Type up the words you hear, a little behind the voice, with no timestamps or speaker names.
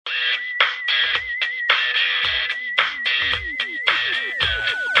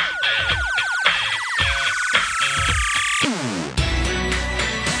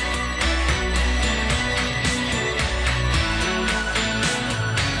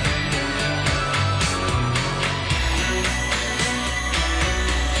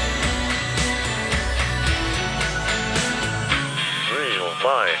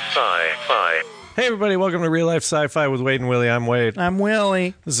Sci-Fi. Hey everybody, welcome to Real Life Sci-Fi with Wade and Willy. I'm Wade. I'm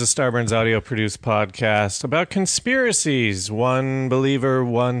Willy. This is a Starburns audio-produced podcast about conspiracies. One believer,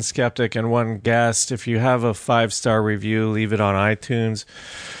 one skeptic, and one guest. If you have a 5-star review, leave it on iTunes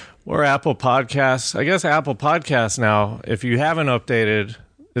or Apple Podcasts. I guess Apple Podcasts now. If you haven't updated,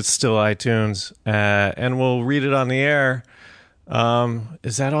 it's still iTunes, and we'll read it on the air.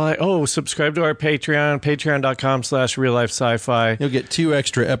 Is that all? Subscribe to our Patreon, patreon.com/reallifesci-fi. You'll get 2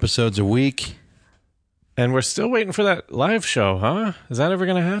 extra episodes a week. And we're still waiting for that live show, huh? Is that ever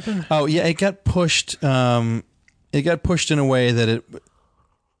going to happen? Oh yeah, it got pushed. It got pushed in a way that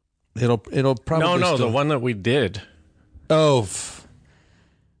it'll probably No, the one that we did. Oh,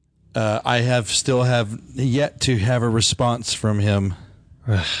 I still have yet to have a response from him.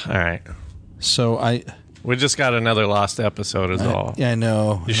 All right. So We just got another lost episode is all. Yeah, I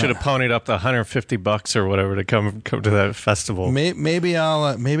know. You should have ponied up the $150 or whatever to come to that festival. Maybe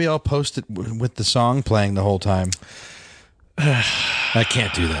I'll post it with the song playing the whole time. I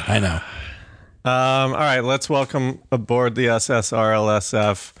can't do that. I know. All right, let's welcome aboard the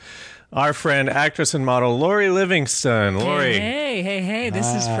SSRLSF our friend, actress and model, Lori Livingston. Lori. Hey. This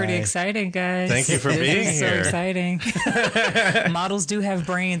is pretty exciting, guys. Thank you for being This is here. so exciting. Models do have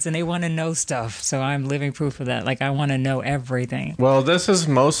brains and they want to know stuff. So I'm living proof of that. Like, I want to know everything. Well, this is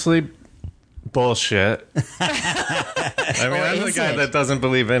mostly bullshit. I mean, I'm the guy that doesn't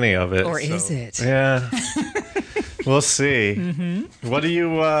believe any of it. Or is it? Yeah. We'll see. Mm-hmm. What do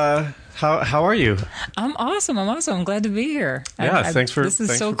you... How are you? I'm awesome. I'm glad to be here. Thanks for This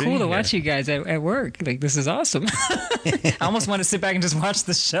is so cool to watch you guys at work. Like, this is awesome. I almost want to sit back and just watch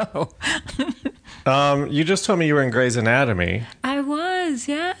the show. You just told me you were in Grey's Anatomy. I was,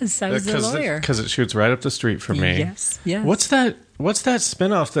 yes. I was a lawyer. Because it shoots right up the street from me. Yes. What's that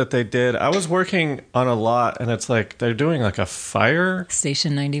spinoff that they did? I was working on a lot, and it's like they're doing like a fire...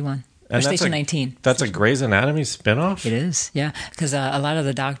 Station 91. Or And Station 19. That's a Grey's Anatomy spinoff? It is, yeah. Because a lot of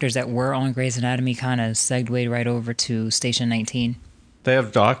the doctors that were on Grey's Anatomy kind of segued right over to Station 19. They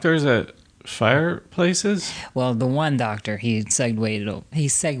have doctors at fireplaces? Well, the one doctor, he segued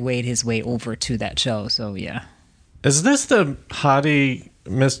his way over to that show, so yeah. Is this the Hottie,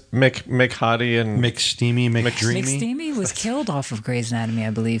 Mick Hottie and... McSteamy, McDreamy? McSteamy was killed off of Grey's Anatomy,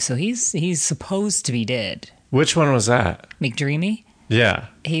 I believe, so he's supposed to be dead. Which one was that? McDreamy? Yeah.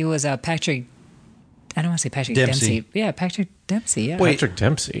 He was Patrick... I don't want to say Patrick Dempsey. Yeah, Patrick Dempsey, yeah. Wait. Patrick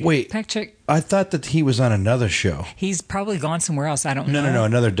Dempsey? Wait, Patrick... I thought that he was on another show. He's probably gone somewhere else, I don't know. No,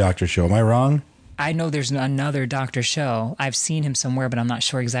 another doctor show. Am I wrong? I know there's another doctor show. I've seen him somewhere, but I'm not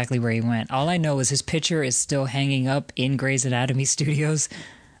sure exactly where he went. All I know is his picture is still hanging up in Grey's Anatomy studios.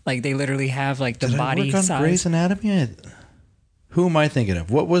 Like, they literally have, like, the body Did I work size. on Grey's Anatomy? Who am I thinking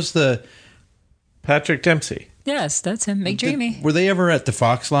of? What was the... Patrick Dempsey. Yes, that's him. McDreamy. Were they ever at the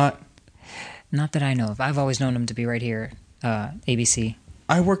Fox lot? Not that I know of. I've always known him to be right here, ABC.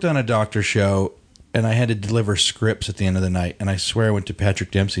 I worked on a doctor show, and I had to deliver scripts at the end of the night, and I swear I went to Patrick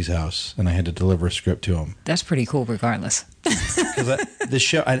Dempsey's house, and I had to deliver a script to him. That's pretty cool regardless. Because the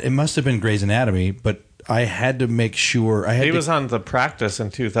show, it must have been Grey's Anatomy, but I had to make sure... He was on The Practice in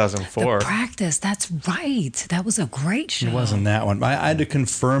 2004. The Practice, that's right. That was a great show. It wasn't that one. I had to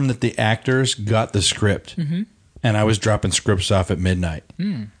confirm that the actors got the script, and I was dropping scripts off at midnight.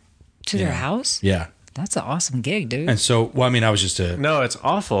 To their house? Yeah. That's an awesome gig, dude. And so, I was just a... No, it's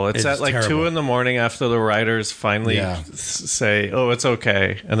awful. It's at like terrible. 2 in the morning after the writers finally say, oh, it's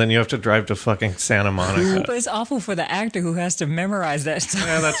okay. And then you have to drive to fucking Santa Monica. But it's awful for the actor who has to memorize that stuff.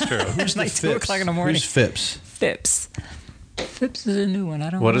 Yeah, that's true. It's like 2 o'clock in the morning. Who's Phipps? Phipps. Phipps is a new one. I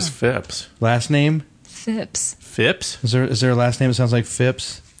don't know. What is Phipps? Last name? Phipps? Phipps? Is there a last name that sounds like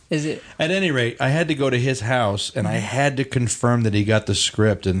Phipps? Is it? At any rate, I had to go to his house, and I had to confirm that he got the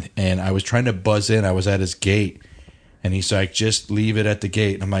script, and I was trying to buzz in. I was at his gate, and he's like, just leave it at the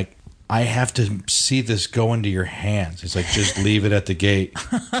gate. And I'm like, I have to see this go into your hands. He's like, just leave it at the gate.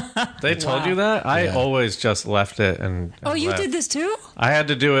 They told you that? I always just left it and Oh, you left. did this too? I had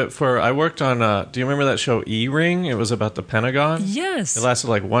to do it I worked on, do you remember that show E-Ring? It was about the Pentagon. Yes. It lasted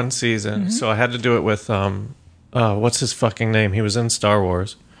like 1 season. So I had to do it with, what's his fucking name? He was in Star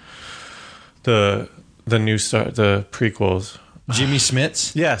Wars. The the prequels. Jimmy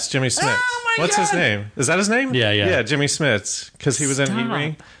Smits? Yes, Jimmy Smits. Oh my What's his God. name? Is that his name? Yeah. Yeah, Jimmy Smits. Because he was in Stop.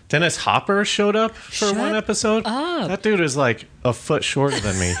 E-Ring. Dennis Hopper showed up for Shut one episode. up. That dude is like a foot shorter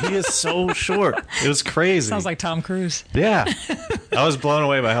than me. He is so short. It was crazy. Sounds like Tom Cruise. Yeah. I was blown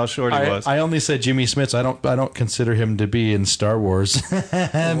away by how short he was. I only said Jimmy Smits. I don't consider him to be in Star Wars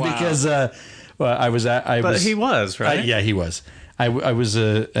because I was. But he was, right? Yeah, he was. I was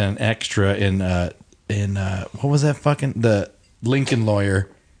an extra in what was that fucking the Lincoln Lawyer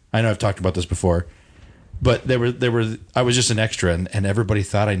I know I've talked about this before, but I was just an extra, and everybody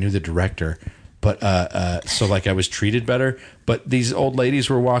thought I knew the director. But so like I was treated better. But these old ladies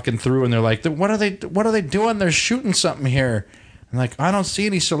were walking through, and they're like, "What are they doing? They're shooting something here." I'm like, I don't see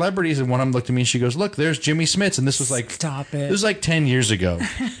any celebrities. And one of them looked at me and she goes, "Look, there's Jimmy Smits." And this was like, Stop it. This was like 10 years ago.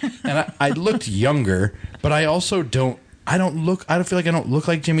 And I looked younger, but I also I don't feel like I don't look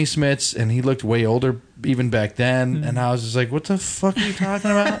like Jimmy Smits. And he looked way older even back then. And I was just like, what the fuck are you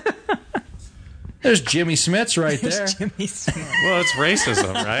talking about? There's Jimmy Smits right there. Jimmy Smith. Well, it's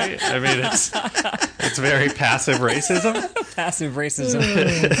racism, right? I mean, it's very passive racism. Passive racism.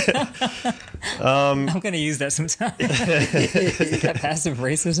 I'm going to use that sometime. That passive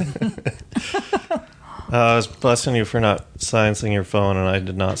racism. I was blessing you for not silencing your phone, and I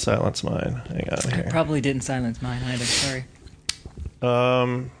did not silence mine. Hang on here. I probably didn't silence mine either. Sorry.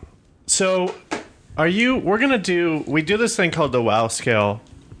 So, we do this thing called the WOW scale,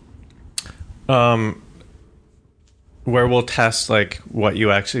 where we'll test like what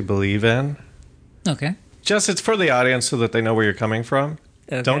you actually believe in. Okay. Just it's for the audience so that they know where you're coming from.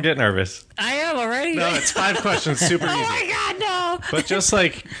 Okay. Don't get nervous. I am already. No, it's 5 questions, super easy. Oh my God, no! But just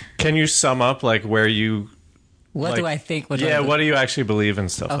like, can you sum up like where you? What do I think? What do you actually believe in?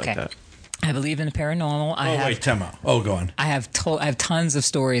 Stuff like that. I believe in the paranormal. Wait, time out. Oh, go on. I have tons of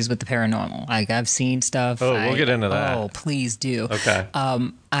stories with the paranormal. Like I've seen stuff. Oh, we'll get into that. Oh, please do. Okay.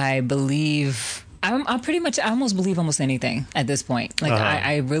 I believe. I'm pretty much. I almost believe almost anything at this point. Like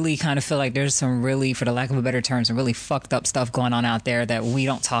I really kind of feel like there's some really, for the lack of a better term, some really fucked up stuff going on out there that we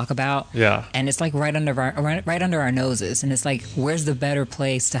don't talk about. Yeah. And it's like right under our noses, and it's like, where's the better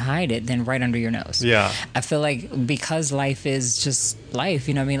place to hide it than right under your nose? Yeah. I feel like because life is just life,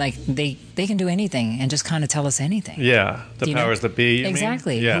 you know what I mean? Like they can do anything and just kind of tell us anything. Yeah. The powers that be. You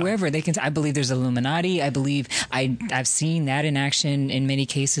exactly. mean? Yeah. Whoever they can. I believe there's Illuminati. I believe I've seen that in action in many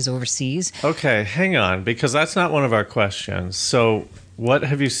cases overseas. Okay. Hang on, because that's not one of our questions. So, what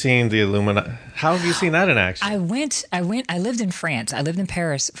have you seen the Illuminati? How have you seen that in action? I lived in France. I lived in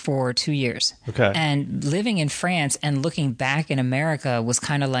Paris for 2 years. Okay. And living in France and looking back in America was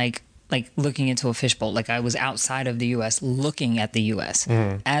kind of like looking into a fishbowl. Like I was outside of the U.S. looking at the U.S.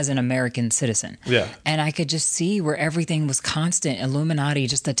 As an American citizen. Yeah. And I could just see where everything was constant. Illuminati,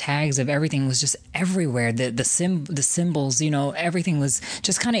 just the tags of everything was just everywhere. The symbols, you know, everything was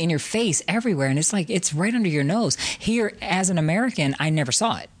just kind of in your face everywhere. And it's like, it's right under your nose. Here, as an American, I never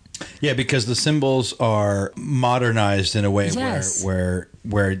saw it. Yeah, because the symbols are modernized in a way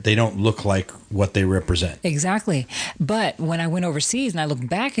where they don't look like what they represent. Exactly. But when I went overseas and I looked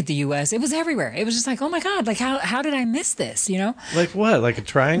back at the U.S., it was everywhere. It was just like, oh my God, like how did I miss this? You know? Like what? Like a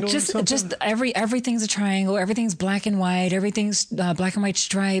triangle? Just or something? Everything's a triangle. Everything's black and white. Everything's black and white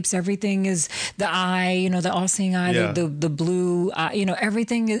stripes. Everything is the eye. You know, the all-seeing eye. Yeah. The blue. You know,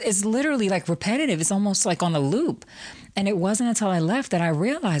 everything is literally like repetitive. It's almost like on a loop. And it wasn't until I left that I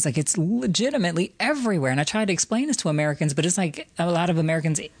realized like it's legitimately everywhere. And I tried to explain this to Americans, but it's like a lot of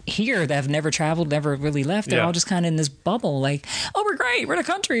Americans here that have never traveled, never really left. They're all just kind of in this bubble like, oh, we're great. We're the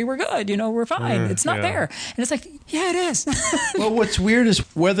country. We're good. You know, we're fine. It's not there. And it's like, yeah, it is. Well, what's weird is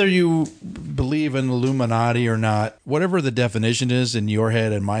whether you believe in Illuminati or not, whatever the definition is in your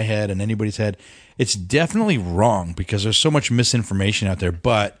head and my head and anybody's head, it's definitely wrong because there's so much misinformation out there.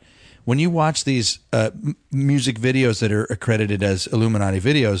 But when you watch these music videos that are accredited as Illuminati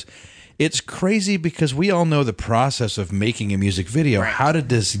videos, it's crazy because we all know the process of making a music video. Right. How did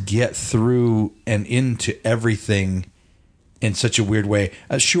this get through and into everything in such a weird way?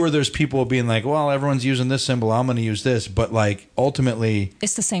 Sure, there's people being like, well, everyone's using this symbol, I'm going to use this. But like ultimately,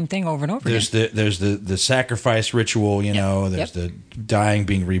 it's the same thing over and over again. There's the sacrifice ritual, you know, there's the dying,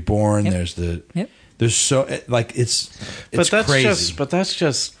 being reborn. There's there's so like it's crazy.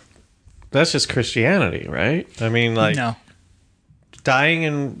 That's just Christianity, right? I mean, like no. Dying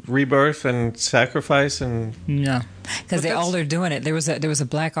and rebirth and sacrifice and no, because all they're doing it. There was a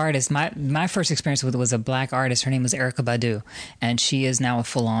black artist. My first experience with it was a black artist. Her name was Erykah Badu, and she is now a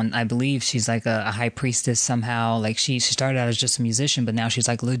full on. I believe she's like a high priestess somehow. Like she started out as just a musician, but now she's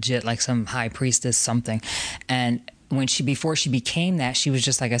like legit like some high priestess something, and. Before she became that, she was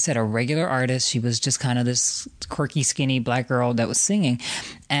just, like I said, a regular artist. She was just kind of this quirky, skinny black girl that was singing.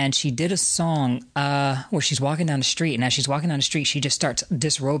 And she did a song where she's walking down the street. And as she's walking down the street, she just starts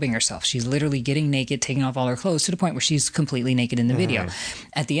disrobing herself. She's literally getting naked, taking off all her clothes to the point where she's completely naked in the video.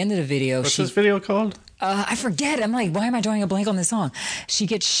 At the end of the video... What's this video called? I forget. I'm like, why am I drawing a blank on this song? She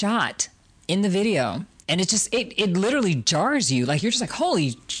gets shot in the video. And it just, it literally jars you. Like, you're just like,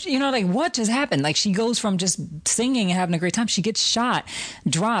 holy, you know, like, what just happened? Like, she goes from just singing and having a great time. She gets shot,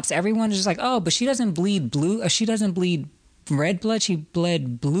 drops. Everyone is just like, oh, but she doesn't bleed blue. She doesn't bleed red blood. She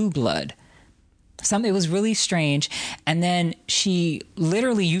bled blue blood. It was really strange. And then she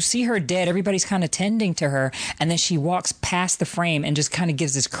literally, you see her dead. Everybody's kind of tending to her. And then she walks past the frame and just kind of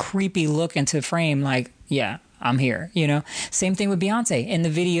gives this creepy look into the frame like, yeah, I'm here, you know? Same thing with Beyonce. In the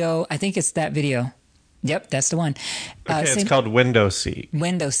video, I think it's that video. Yep, that's the one. Okay, it's called Window Seat.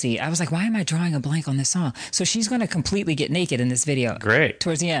 Window Seat. I was like, why am I drawing a blank on this song? So she's going to completely get naked in this video. Great.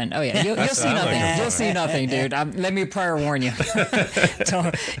 Towards the end. Oh, yeah. You'll see nothing. You'll see nothing, dude. Let me prior warn you.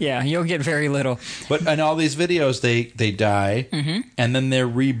 Yeah, you'll get very little. But in all these videos, they die, and then they're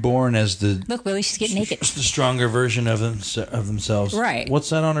reborn as the... Look, Willie, she's getting naked. The stronger version of themselves. Right. What's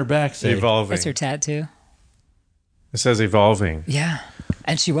that on her back say? Evolving. That's her tattoo. It says evolving. Yeah.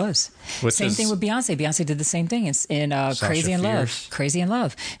 And she was. Which same thing with Beyonce. Beyonce did the same thing in Crazy in Love. Crazy in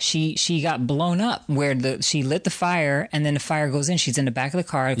Love. She got blown up where she lit the fire and then the fire goes in. She's in the back of the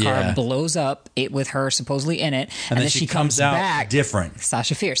car. The car blows up with her supposedly in it. And then she comes out back. Different.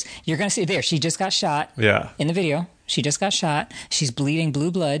 Sasha Fierce. You're going to see there. She just got shot. Yeah. In the video. She just got shot. She's bleeding blue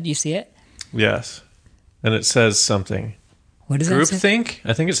blood. You see it? Yes. And it says something. What does that say? Groupthink?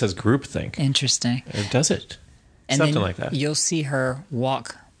 I think it says groupthink. Interesting. Or does it? And something then like that. You'll see her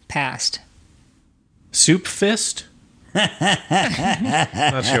walk past. Soup fist?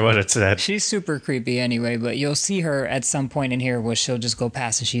 Not sure what it said. She's super creepy anyway, but you'll see her at some point in here where she'll just go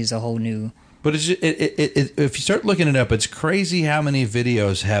past and she's a whole new... But if you start looking it up, it's crazy how many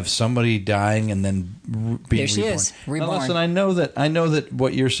videos have somebody dying and then being there she reborn. is, reborn. Now, listen, I know that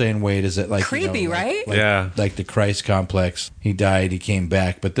what you're saying, Wade, is that like creepy, right? Yeah, like the Christ complex. He died, he came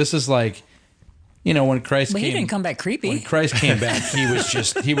back, but this is like, you know, when Christ But came, he didn't come back creepy. When Christ came back,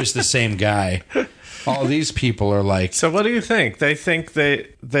 he was the same guy. All these people are like. So what do you think? They think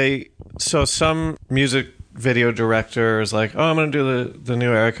so some music video director is like, oh, I'm going to do the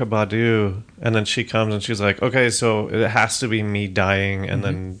new Erykah Badu, and then she comes and she's like, okay, so it has to be me dying and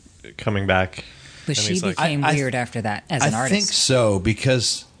then coming back. But she became weird after that as an artist. I think so,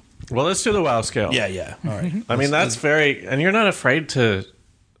 because... Well, let's do the WoW scale. Yeah. All right. I mean, that's very... And you're not afraid to...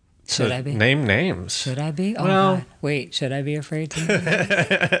 Should I be? Name names. Should I be? Oh, well, God. Wait, should I be afraid to?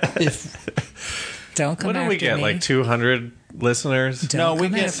 Don't come after me. What do we get, like 200 listeners? No, we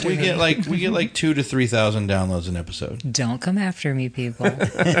get like 2,000 to 3,000 downloads an episode. Don't come after me, people. All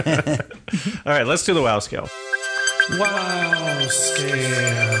right, let's do the WoW scale. WoW scale.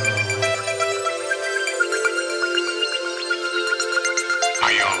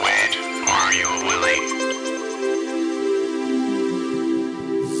 Are you a Wade or are you a Willy?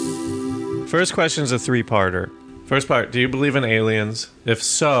 First question is a three-parter. First part, do you believe in aliens? If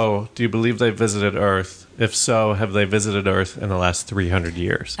so, do you believe they visited Earth? If so, have they visited Earth in the last 300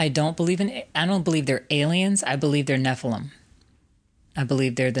 years? I don't believe they're aliens. I believe they're Nephilim. I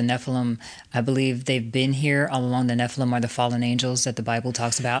believe they're the Nephilim. I believe they've been here all along. The Nephilim are the fallen angels that the Bible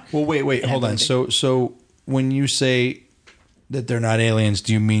talks about. Well, wait, hold on. So when you say that they're not aliens,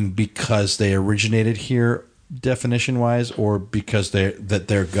 do you mean because they originated here definition-wise, or because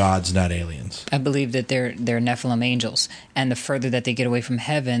they're gods, not aliens? I believe that they're Nephilim angels, and the further that they get away from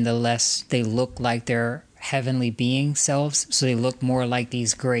heaven, the less they look like their heavenly being selves. So they look more like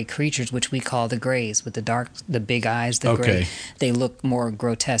these gray creatures, which we call the grays, with the big eyes, the gray. They look more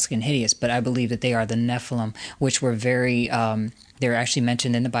grotesque and hideous. But I believe that they are the Nephilim, which were very. They're actually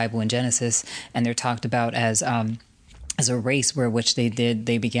mentioned in the Bible in Genesis, and they're talked about as a race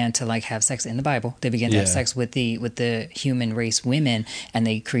they began to like have sex in the Bible. They began to have sex with the human race women, and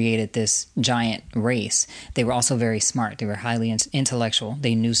they created this giant race. They were also very smart. They were highly intellectual.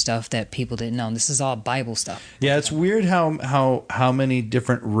 They knew stuff that people didn't know. And this is all Bible stuff. Yeah, it's weird how many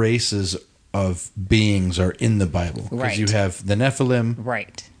different races of beings are in the Bible. Because you have the Nephilim.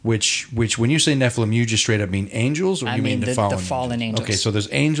 Right. Which when you say Nephilim, you just straight up mean angels, or you mean the fallen angels? Okay, so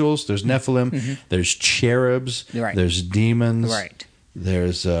there's angels, there's Nephilim, there's cherubs, there's demons,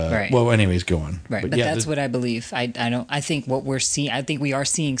 there's well, anyways, go on. Right, but that's what I believe. I think what we're seeing. I think we are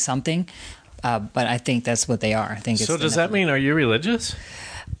seeing something, but I think that's what they are. I think. So does that mean, are you religious?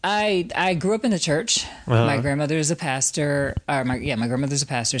 I grew up in the church. My grandmother is a pastor. My grandmother's a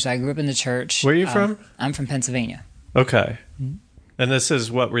pastor, so I grew up in the church. Where are you from? I'm from Pennsylvania. Okay. And this is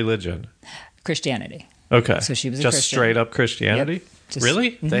what religion? Christianity. Okay. So she was a just Christian. Straight up Christianity? Yep.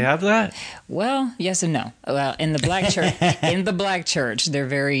 Really? They have that? Well, yes and no. Well, in the black church, they're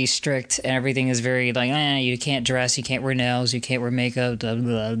very strict, and everything is very like, you can't dress, you can't wear nails, you can't wear makeup, blah,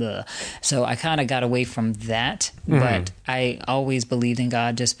 blah, blah. So I kind of got away from that, but I always believed in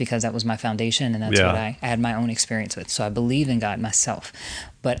God just because that was my foundation, and that's what I had my own experience with. So I believe in God myself,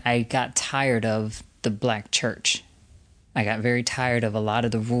 but I got tired of the black church. I got very tired of a lot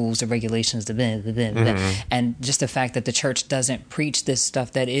of the rules, the regulations, and just the fact that the church doesn't preach this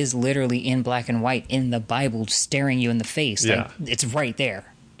stuff that is literally in black and white in the Bible, staring you in the face. Yeah. Like, it's right there.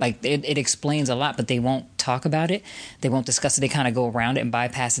 Like, it explains a lot, but they won't talk about it. They won't discuss it. They kind of go around it and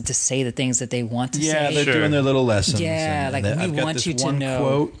bypass it to say the things that they want to say. Yeah, they're Sure. doing their little lessons. Yeah, like, we I've got want this you to one know.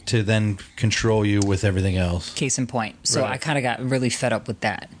 quote to then control you with everything else. Case in point. So Right. I kind of got really fed up with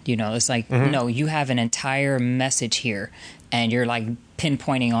that. You know, it's like, no, you have an entire message here, and you're like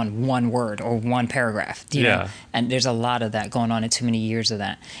pinpointing on one word or one paragraph. You Yeah. know? And there's a lot of that going on in too many years of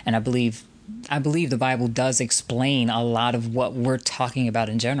that. And I believe the Bible does explain a lot of what we're talking about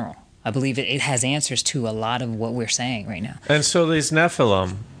in general. I believe it has answers to a lot of what we're saying right now. And so these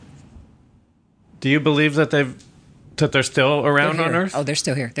Nephilim, do you believe that they're still around They're on here. Earth? Oh, they're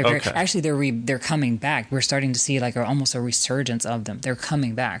still here. They're Okay. actually they're coming back. We're starting to see like almost a resurgence of them. They're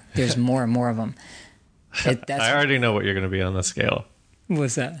coming back. There's more and more of them. I already know what you're going to be on the scale.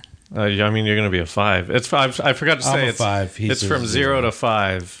 What's that? I mean, you're going to be a 5. It's 5. I forgot to say I'm a it's 5. He It's says from 0 to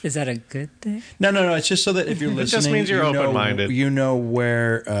 5. Is that a good thing? No. It's just so that if you're listening, just means you're open-minded. You know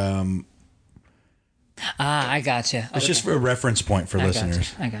where. I gotcha. It's just a reference point for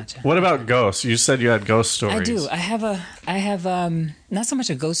listeners. I gotcha. What about ghosts? You said you had ghost stories. I do. I have not so much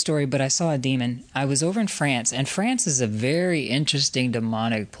a ghost story, but I saw a demon. I was over in France, and France is a very interesting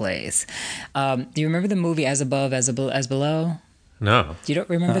demonic place. Do you remember the movie As Above, As Below? No. You don't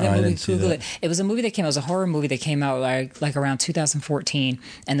remember that I movie? didn't see Google that. it. It was a movie that came out. It was a horror movie that came out like around 2014,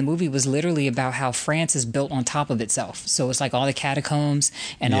 and the movie was literally about how France is built on top of itself. So it's like all the catacombs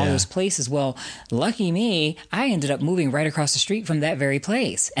and all Yeah. those places. Well, lucky me, I ended up moving right across the street from that very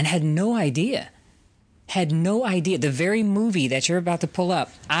place and had no idea. The very movie that you're about to pull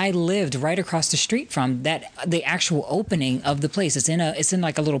up, I lived right across the street from that. The actual opening of the place. It's in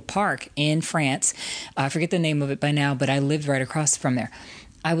like a little park in France. I forget the name of it by now, but I lived right across from there.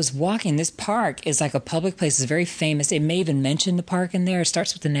 I was walking. This park is like a public place. It's very famous. It may even mention the park in there. It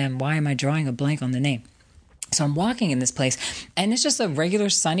starts with the name. Why am I drawing a blank on the name? So I'm walking in this place, and it's just a regular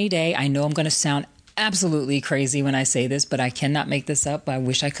sunny day. I know I'm going to sound absolutely crazy when I say this, but I cannot make this up. I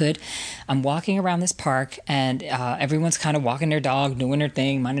wish I could. I'm walking around this park, and everyone's kind of walking their dog, doing their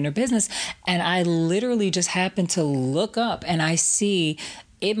thing, minding their business. And I literally just happened to look up, and I see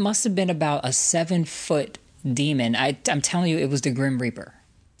it must have been about a 7-foot demon. I'm telling you, it was the Grim Reaper.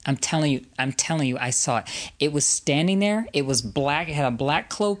 I'm telling you, I saw it. It was standing there. It was black. It had a black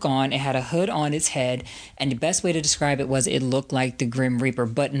cloak on. It had a hood on its head. And the best way to describe it was it looked like the Grim Reaper,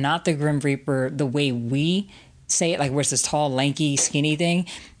 but not the Grim Reaper the way we say it, like where it's this tall, lanky, skinny thing.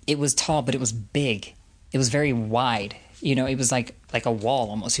 It was tall, but it was big. It was very wide. You know, it was like a wall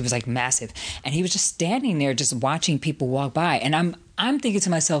almost. He was like massive. And he was just standing there just watching people walk by. And I'm thinking to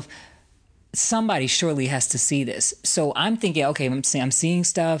myself, somebody surely has to see this. So I'm thinking, okay, I'm seeing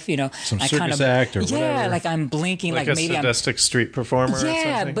stuff, you know. Some I circus act or yeah, whatever. like I'm blinking, Like like a maybe I'm. sadistic street performer or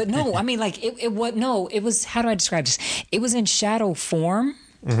Yeah, something? but no, I mean, like it was no, it was. How do I describe this? It was in shadow form.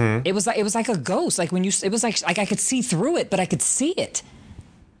 Mm-hmm. It was like a ghost. Like when you, it was like I could see through it, but I could see it.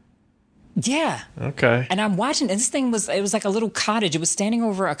 Yeah. Okay. And I'm watching, and this thing it was like a little cottage. It was standing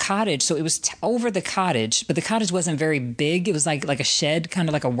over a cottage, so it was over the cottage, but the cottage wasn't very big. It was like a shed, kind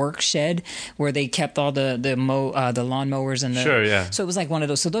of like a work shed where they kept all the lawn mowers and the. Sure, yeah. So it was like one of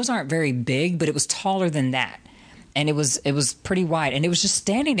those. So those aren't very big, but it was taller than that. And it was pretty wide, and it was just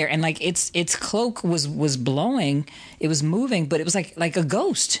standing there, and like its cloak was blowing, it was moving, but it was like a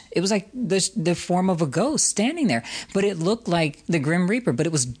ghost. It was like the form of a ghost standing there, but it looked like the Grim Reaper, but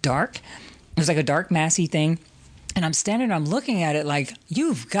it was dark. It was like a dark, massy thing, and I'm standing there, I'm looking at it like,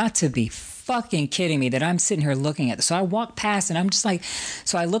 you've got to be fucking kidding me that I'm sitting here looking at this. So I walk past, and I'm just like,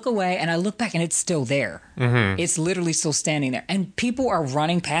 so I look away, and I look back, and it's still there. Mm-hmm. It's literally still standing there, and people are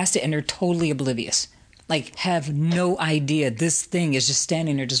running past it, and they're totally oblivious. Like, have no idea this thing is just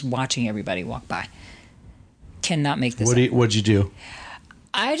standing there just watching everybody walk by. Cannot make this up. What'd you do?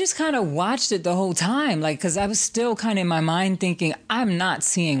 I just kind of watched it the whole time, like, because I was still kind of in my mind thinking, I'm not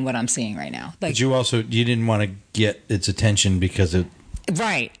seeing what I'm seeing right now. Like, But you didn't want to get its attention because it...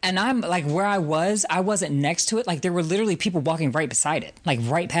 right. And I'm, like, where I wasn't next to it. Like, there were literally people walking right beside it, like,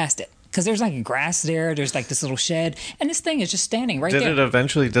 right past it. Because there's like grass there, there's like this little shed, and this thing is just standing right there. Did it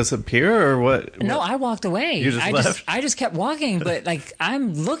eventually disappear, or what? No, I walked away. You just left? I just kept walking, but like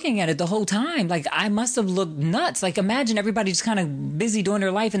I'm looking at it the whole time. Like I must have looked nuts. Like imagine everybody just kind of busy doing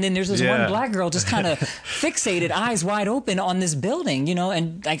their life, and then there's this Yeah. one black girl just kind of fixated, eyes wide open on this building, you know,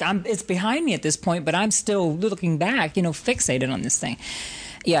 and like it's behind me at this point, but I'm still looking back, you know, fixated on this thing.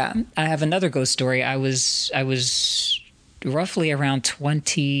 Yeah, I have another ghost story. I was roughly around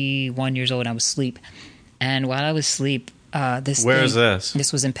 21 years old. I was asleep, and while I was asleep, Where is this?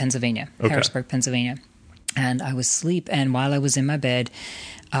 This was in Pennsylvania, Harrisburg, Pennsylvania. And I was asleep, and while I was in my bed,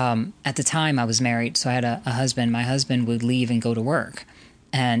 at the time I was married, so I had a husband. My husband would leave and go to work.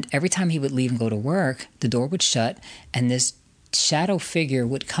 And every time he would leave and go to work, the door would shut, and this shadow figure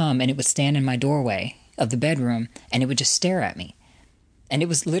would come, and it would stand in my doorway of the bedroom, and it would just stare at me. And it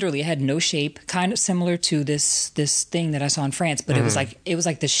was literally, it had no shape, kind of similar to this thing that I saw in France, but it was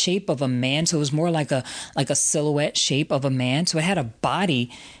like the shape of a man. So it was more like a silhouette shape of a man. So it had a body,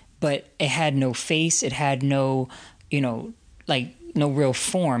 but it had no face. It had no, no real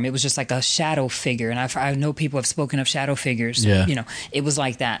form. It was just like a shadow figure. And I know people have spoken of shadow figures. Yeah. It was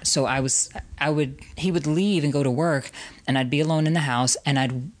like that. So he would leave and go to work, and I'd be alone in the house, and I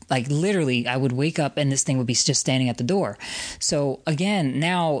would wake up and this thing would be just standing at the door. So again,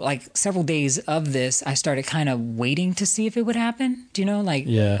 now like several days of this, I started kind of waiting to see if it would happen. Do you know?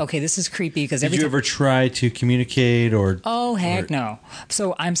 Okay, this is creepy because Did you ever try to communicate or? Oh, heck no.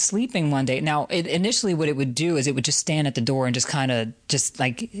 So I'm sleeping one day. Now, initially what it would do is it would just stand at the door and just kind of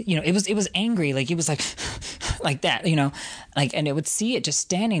it was angry. Like it was like, like that, and it would see it just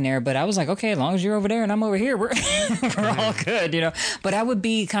standing there. But I was like, okay, as long as you're over there and I'm over here, we're all good, But I would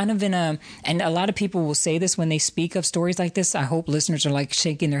be kind of and a lot of people will say this when they speak of stories like this. I hope listeners are like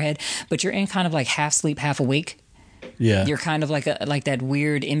shaking their head, but you're in kind of like half sleep, half awake. Yeah. You're kind of like that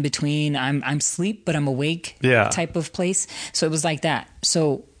weird in between. I'm asleep, but I'm awake type of place. So it was like that.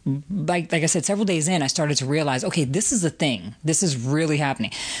 So like I said, several days in, I started to realize, okay, this is a thing. This is really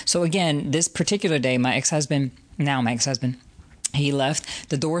happening. So again, this particular day, my ex-husband, he left.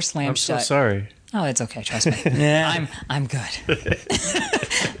 The door slammed shut. I'm so sorry. Oh, it's okay. Trust me. Yeah. I'm good.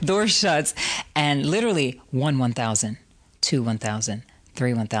 Door shuts, and literally 1,000, 1,000,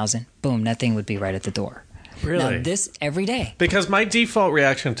 1,000, boom, that thing would be right at the door. Really? Now, this every day. Because my default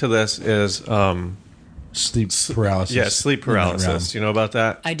reaction to this is sleep paralysis. Yeah, sleep paralysis. Do you know about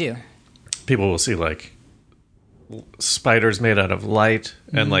that? I do. People will see like spiders made out of light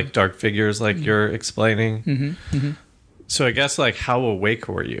and like dark figures, like you're explaining. Mm-hmm. Mm-hmm. So I guess like how awake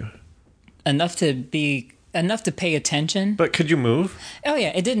were you? Enough to pay attention. But could you move? Oh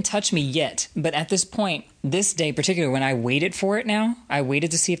yeah, it didn't touch me yet. But at this point, this day particularly, when I waited for it I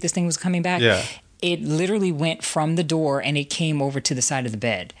waited to see if this thing was coming back. Yeah. It literally went from the door and it came over to the side of the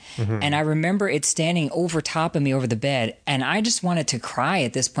bed. Mm-hmm. And I remember it standing over top of me over the bed. And I just wanted to cry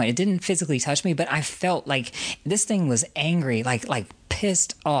at this point. It didn't physically touch me, but I felt like this thing was angry, like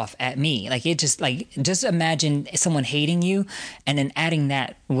pissed off at me. Like it just imagine someone hating you and then adding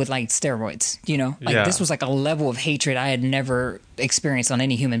that with like steroids, This was like a level of hatred I had never experienced on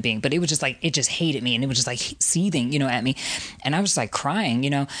any human being. But it was just like, it just hated me and it was just like seething, at me. And I was like crying,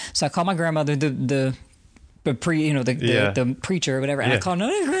 So I called my grandmother, the preacher or whatever. And I called,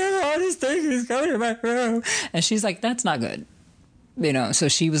 "No, Grandma, this thing is coming to my room." And she's like, "That's not good." So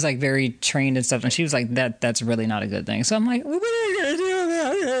she was like very trained and stuff, and she was like, that's really not a good thing. So I'm like, well, what are you gonna do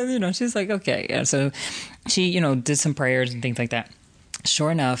about it? She's like, okay. Yeah. So she, did some prayers and things like that. Sure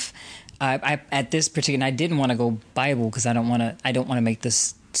enough, I at this particular, I didn't want to go Bible because I don't want to make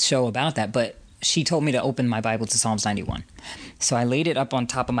this show about that, but she told me to open my Bible to Psalms 91. So I laid it up on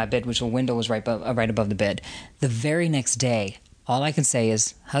top of my bed, which the window was right above the bed. The very next day, all I can say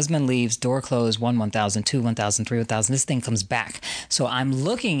is husband leaves, door closed, 1,000, 1,000, 1,000. This thing comes back. So I'm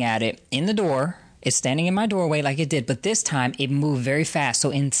looking at it in the door. It's standing in my doorway like it did, but this time it moved very fast. So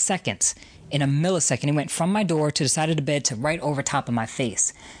in seconds, in a millisecond, it went from my door to the side of the bed to right over top of my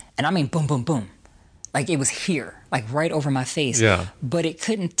face. And I mean, boom, boom, boom. Like it was here, like right over my face. Yeah. But it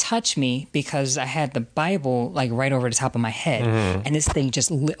couldn't touch me because I had the Bible like right over the top of my head. Mm-hmm. And this thing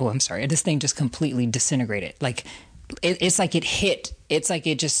this thing just completely disintegrated. Like it's like it hit. It's like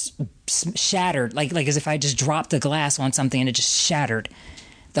it just shattered, like as if I just dropped a glass on something and it just shattered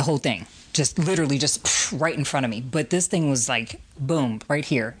the whole thing. Just literally just right in front of me. But this thing was like, boom, right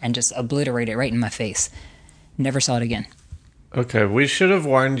here and just obliterated right in my face. Never saw it again. Okay, we should have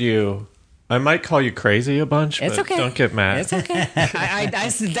warned you. I might call you crazy a bunch, it's but okay. Don't get mad. It's okay.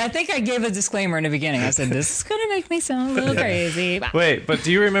 I think I gave a disclaimer in the beginning. I said, this is going to make me sound a little crazy. Wait, but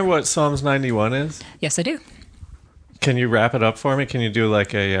do you remember what Psalms 91 is? Yes, I do. Can you wrap it up for me? Can you do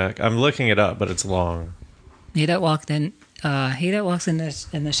like a... I'm looking it up, but it's long. He that walks in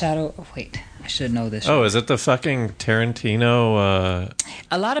the shadow... Oh, wait, I should know this. Oh, is it the fucking Tarantino...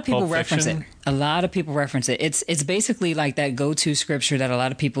 a lot of people Pulp reference Fiction? it. A lot of people reference it. It's basically like that go-to scripture that a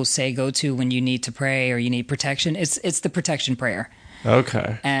lot of people say go to when you need to pray or you need protection. It's the protection prayer.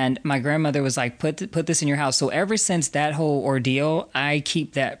 Okay. And my grandmother was like, put this in your house. So ever since that whole ordeal, I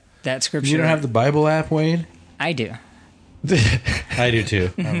keep that scripture. You don't have the Bible app, Wade? I do. I do too.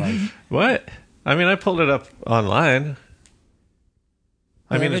 I'm like, what? I mean, I pulled it up online.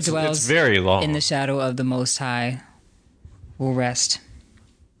 I mean, Whoever it's dwells very long. in the shadow of the Most High will rest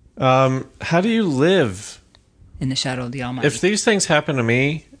How do you live? in the shadow of the Almighty. If these things happen to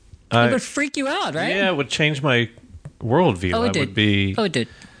me, It would freak you out, right? yeah, it would change my worldview. Oh, it I did. would be. Oh, it did.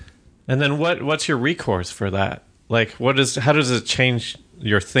 And then what's your recourse for that? Like, how does it change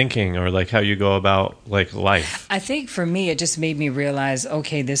your thinking, or like how you go about like life? I think for me, it just made me realize,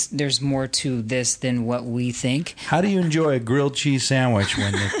 okay, there's more to this than what we think. How do you enjoy a grilled cheese sandwich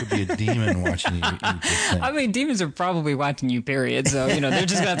when there could be a demon watching you eat this thing? I mean, demons are probably watching you, period. So, they're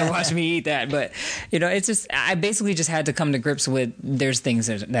just going to have to watch me eat that. But, it's just, I basically just had to come to grips with there's things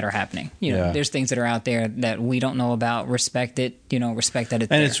that are happening. Yeah. There's things that are out there that we don't know about. Respect it, respect that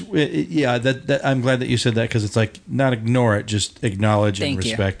it's And there. that I'm glad that you said that, because it's like, not ignore it, just acknowledge and Thank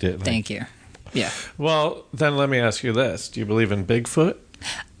you. respect it. Like, Thank you. Yeah, Well, then let me ask you this: do you believe in Bigfoot?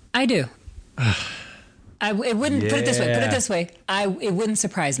 I do. It wouldn't, put it this way. It wouldn't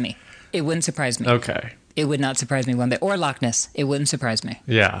surprise me. It wouldn't surprise me. Okay. It would not surprise me one bit. Or Loch Ness. It wouldn't surprise me.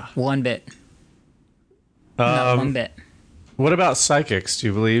 Yeah. One bit. Not one bit. What about psychics? Do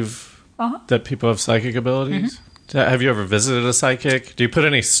you believe Uh-huh. that people have psychic abilities? Mm-hmm. Have you ever visited a psychic? Do you put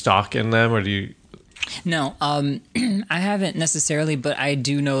any stock in them, or do you? No, I haven't necessarily, but I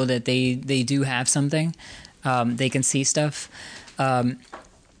do know that they do have something. They can see stuff. And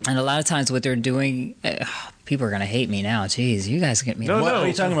a lot of times what they're doing, people are going to hate me now. Jeez, you guys get me. No, What are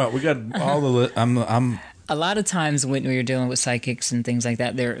you talking about? We got all the. I'm. A lot of times when you're dealing with psychics and things like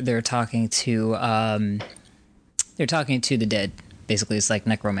that, they're talking to the dead. Basically, it's like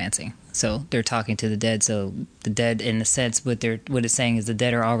necromancy. So they're talking to the dead. So the dead, in a sense, what it's saying is the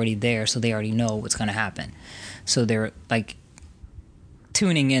dead are already there, so they already know what's going to happen. So they're like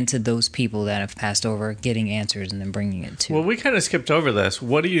tuning into those people that have passed over, getting answers, and then bringing it to. Well, we kind of skipped over this.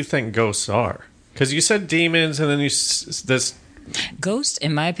 What do you think ghosts are? Because you said demons, and then this. Ghosts,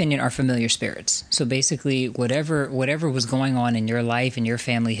 in my opinion, are familiar spirits. So basically, whatever was going on in your life, in your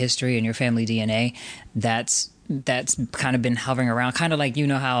family history, in your family DNA, that's kind of been hovering around. Kind of like,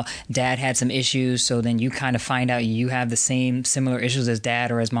 how dad had some issues, so then you kind of find out you have the similar issues as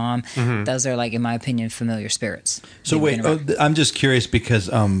dad or as mom. Mm-hmm. Those are, like, in my opinion, familiar spirits. So They've wait, been around. I'm just curious because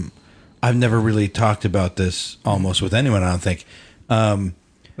I've never really talked about this almost with anyone. I don't think.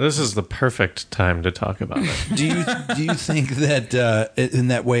 This is the perfect time to talk about it. Do you think that in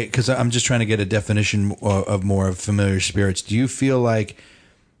that way? Because I'm just trying to get a definition of more of familiar spirits. Do you feel like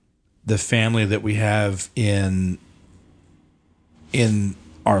the family that we have in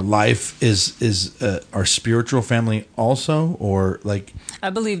our life is our spiritual family also, or like? I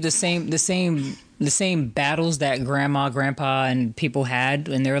believe the same battles that grandma, grandpa, and people had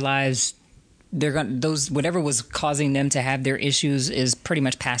in their lives. Whatever was causing them to have their issues is pretty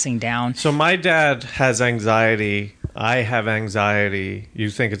much passing down. So my dad has anxiety. I have anxiety. You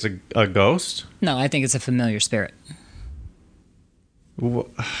think it's a ghost? No, I think it's a familiar spirit.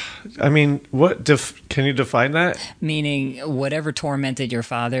 I mean, can you define that? Meaning, whatever tormented your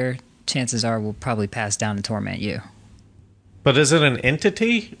father, chances are will probably pass down and torment you. But is it an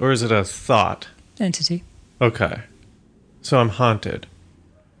entity or is it a thought? Entity. Okay. So I'm haunted.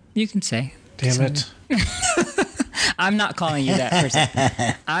 You can say. Damn it. I'm not calling you that person.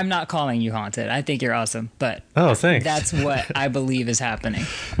 I'm not calling you haunted. I think you're awesome, but Oh, thanks. that's what I believe is happening.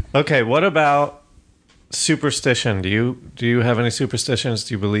 Okay, what about superstition? Do you have any superstitions?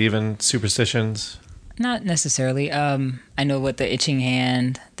 Do you believe in superstitions? Not necessarily. I know what the itching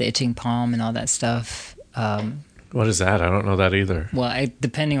hand, the itching palm, and all that stuff. What is that? I don't know that either. Well,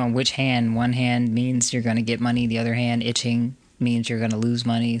 depending on which hand, one hand means you're going to get money. The other hand, itching, means you're going to lose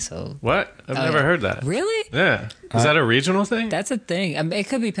money. So What? I've never yeah. heard that. Really? Yeah. Is that a regional thing? That's a thing. I mean, it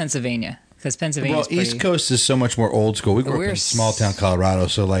could be Pennsylvania because Pennsylvania. Well, East Coast is so much more old school. We grew up We're in small town Colorado,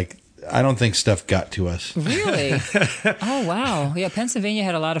 so like I don't think stuff got to us. Really? Oh wow! Yeah, Pennsylvania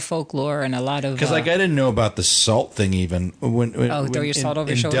had a lot of folklore and a lot of. Because like I didn't know about the salt thing even. When throw your salt over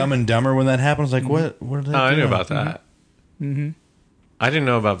your in shoulder? Dumb and Dumber when that happened, I was like, what? What are they? Oh, I knew doing? about that. Mm-hmm. I didn't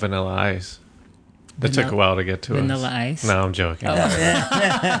know about Vanilla Ice. It took a while to get to Vanilla us. Ice? No, I'm joking.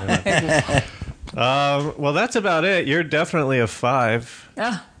 Oh. Well, that's about it. You're definitely a 5.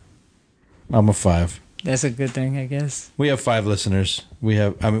 Ah, I'm a 5. that's a good thing, I guess. We have 5 listeners. We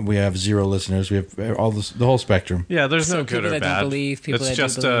have 0 listeners. We have the whole spectrum. Yeah, there's So no good people or that don't bad. believe, people it's that do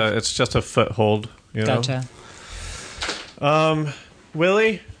just believe. it's just a foothold. You know? Gotcha.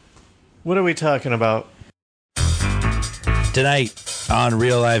 Willie, what are we talking about? Tonight on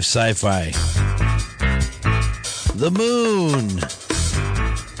Real Life Sci-Fi, the moon.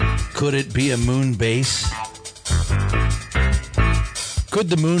 Could it be a moon base? Could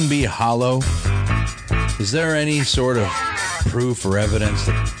the moon be hollow? Is there any sort of proof or evidence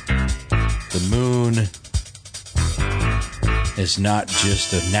that the moon is not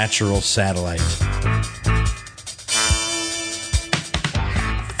just a natural satellite.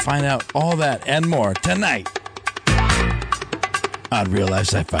 Find out all that and more tonight on Real Life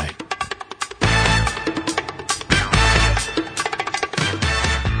Sci-Fi.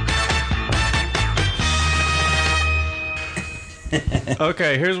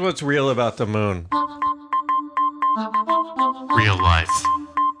 Okay, here's what's real about the moon. Real life.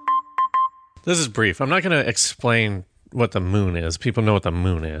 This is brief. I'm not going to explain what the moon is. People know what the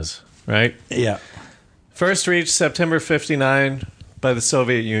moon is, right? Yeah. First reached September 59 by the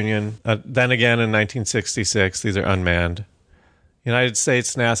Soviet Union. Then again in 1966. These are unmanned. United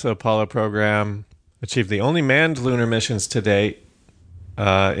States NASA Apollo program achieved the only manned lunar missions to date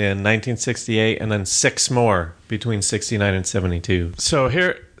in 1968, and then 6 more between 69 and 72. So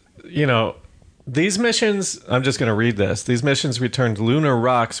here, these missions, I'm just going to read this. These missions returned lunar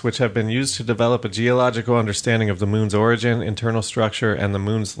rocks, which have been used to develop a geological understanding of the moon's origin, internal structure, and the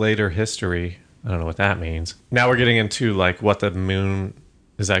moon's later history. I don't know what that means. Now we're getting into what the moon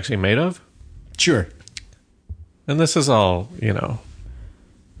is actually made of. Sure. And this is all,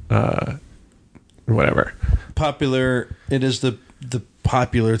 whatever. Popular, it is the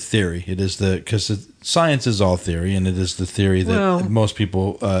popular theory. It is because science is all theory, and it is the theory that most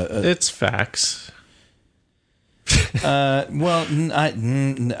people... it's facts.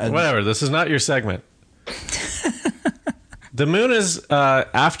 Whatever, this is not your segment. The moon is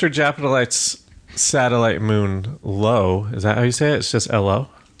after Japelite's satellite moon, LO. Is that how you say it? It's just LO?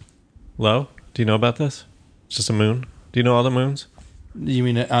 LO? Do you know about this? It's just a moon? Do you know all the moons? You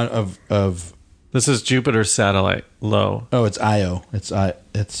mean of This is Jupiter's satellite, LO. Oh, it's Io. It's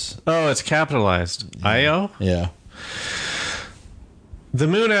Oh, it's capitalized. Yeah. Io? Yeah. The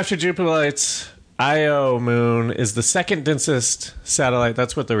moon after Japelite's Io moon is the second densest satellite.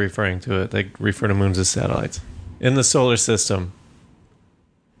 That's what they're referring to it. They refer to moons as satellites in the solar system,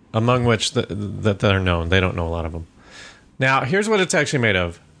 among which that are known. They don't know a lot of them. Now, here's what it's actually made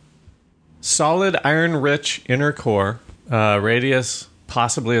of. Solid iron-rich inner core, radius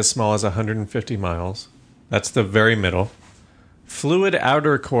possibly as small as 150 miles. That's the very middle. Fluid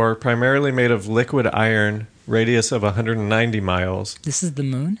outer core, primarily made of liquid iron, radius of 190 miles. This is the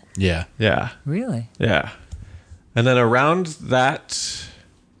moon? Yeah. Yeah. Really? Yeah. And then around that...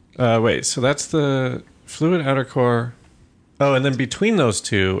 so that's the fluid outer core. Oh, and then between those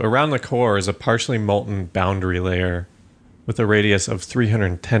two, around the core, is a partially molten boundary layer with a radius of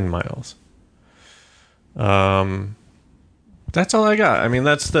 310 miles. That's all I got. I mean,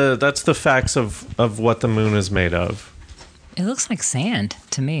 that's the facts of what the moon is made of. It looks like sand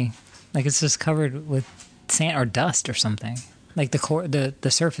to me. Like it's just covered with sand or dust or something. Like the core, the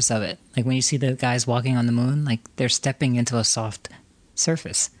surface of it. Like when you see the guys walking on the moon, like they're stepping into a soft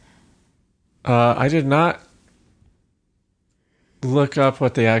surface. I did not look up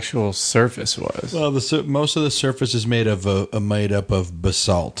what the actual surface was. Well, most of the surface is made up of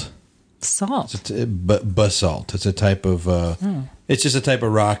basalt. Salt. Basalt. It's a type of. It's just a type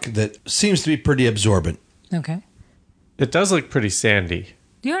of rock that seems to be pretty absorbent. Okay. It does look pretty sandy.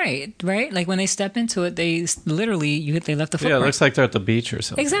 You're right? Like when they step into it, they literally they left the footprint. Yeah, it looks like they're at the beach or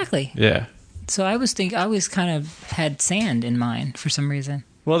something. Exactly. Yeah. So I always kind of had sand in mind for some reason.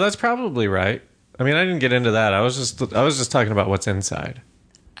 Well, that's probably right. I mean, I didn't get into that. I was just talking about what's inside.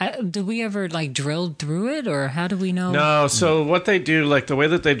 Did we ever drill through it, or how do we know? No. So what they do, the way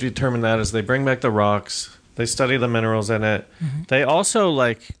that they determine that is they bring back the rocks, they study the minerals in it. Mm-hmm. They also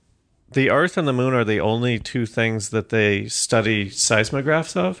the Earth and the moon are the only two things that they study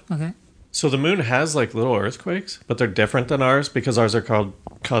seismographs of. Okay. So the moon has little earthquakes, but they're different than ours because ours are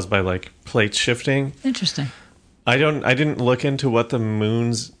caused by plate shifting. Interesting. I didn't look into what the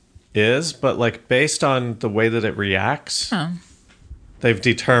moon's is, but based on the way that it reacts, they've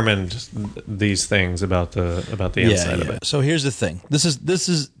determined these things about the inside of it. So here's the thing. This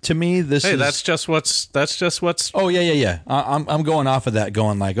is to me. Hey, that's just what's. Oh yeah. I'm going off of that.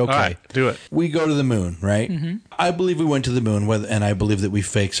 Going okay, all right, do it. We go to the moon, right? Mm-hmm. I believe we went to the moon, and I believe that we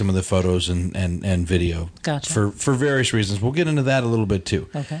faked some of the photos and video. Gotcha. For various reasons. We'll get into that a little bit too.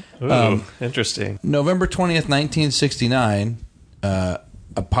 Okay. Ooh, interesting. November 20th, 1969.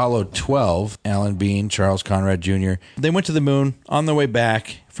 Apollo 12, Alan Bean, Charles Conrad Jr. They went to the moon. On their way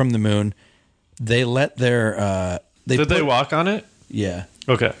back from the moon, they let their... Did they walk on it? Yeah.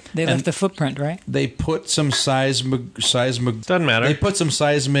 Okay. They left the footprint, right? They put some seismic... Doesn't matter. They put some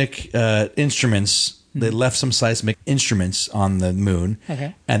seismic instruments... They left some seismic instruments on the moon.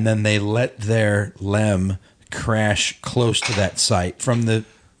 Okay. And then they let their LEM crash close to that site from the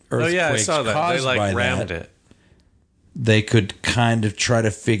earthquakes I saw that. caused They by rammed that. it. they could kind of try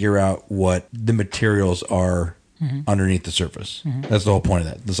to figure out what the materials are underneath the surface. That's the whole point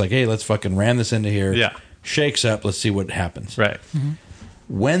of that. It's like, hey, let's fucking ram this into here. Yeah. Shakes up. Let's see what happens. Right.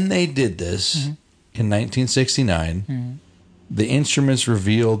 When they did this in 1969, the instruments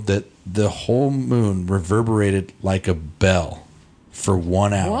revealed that the whole moon reverberated like a bell for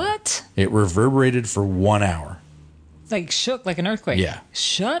 1 hour. What? It reverberated for 1 hour. Like shook like an earthquake. Yeah.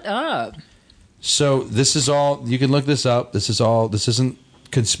 Shut up. So this is all, you can look this up. This isn't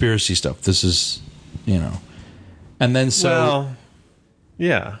conspiracy stuff. This is, And then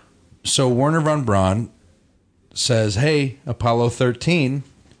yeah. So Werner von Braun says, hey, Apollo 13,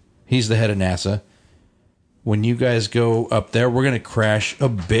 he's the head of NASA. When you guys go up there, we're going to crash a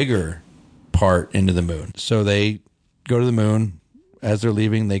bigger part into the moon. So they go to the moon. As they're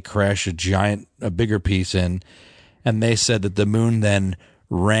leaving, they crash a bigger piece in. And they said that the moon then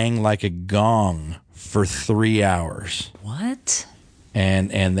rang like a gong for 3 hours. What?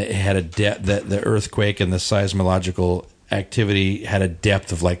 And it had a depth, that the earthquake and the seismological activity had a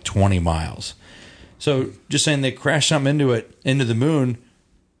depth of like 20 miles. So just saying, they crashed something into the moon.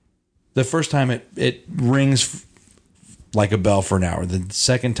 The first time it rings like a bell for an hour. The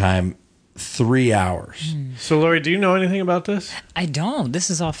second time, 3 hours. So, Lori, do you know anything about this? I don't. This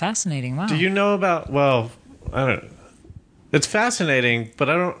is all fascinating. Wow. Do you know about, I don't know. It's fascinating, but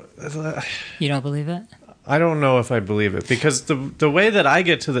I don't... You don't believe it? I don't know if I believe it, because the way that I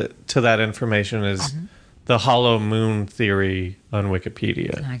get to that information is the hollow moon theory on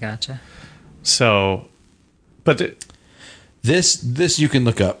Wikipedia. I gotcha. So, but this you can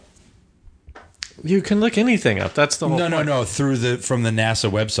look up. You can look anything up. That's the whole point. No. From the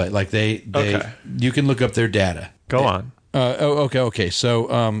NASA website, like they Okay. You can look up their data. Go on. Okay.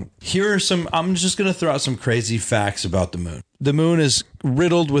 So here are some. I'm just going to throw out some crazy facts about the moon. The moon is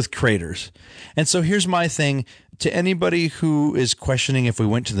riddled with craters, and so here's my thing to anybody who is questioning if we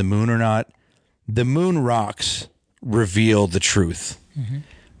went to the moon or not. The moon rocks reveal the truth.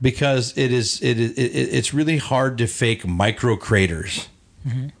 Because it's really hard to fake micro craters.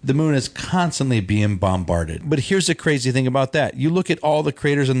 The moon is constantly being bombarded. But here's the crazy thing about that. You look at all the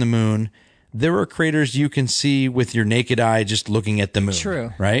craters on the moon, there are craters you can see with your naked eye just looking at the moon.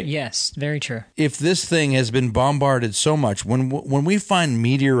 True. Right? Yes, very true. If this thing has been bombarded so much, when we find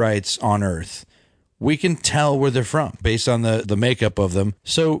meteorites on Earth, we can tell where they're from based on the makeup of them.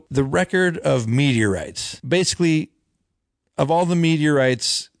 So the record of meteorites, basically, of all the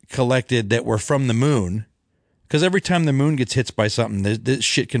meteorites collected that were from the moon, because every time the moon gets hit by something, this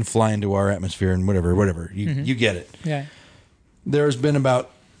shit can fly into our atmosphere and whatever. You get it. Yeah. There's been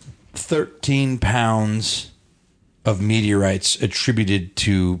about 13 pounds of meteorites attributed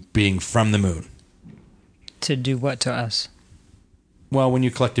to being from the moon. To do what to us? Well, when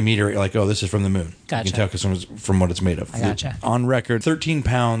you collect a meteorite, you're like, oh, this is from the moon. Gotcha. You can tell from what it's made of. I gotcha. On record, 13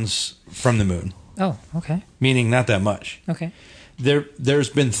 pounds from the moon. Oh, okay. Meaning not that much. Okay. There's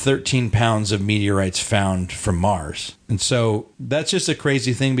been 13 pounds of meteorites found from Mars. And so that's just a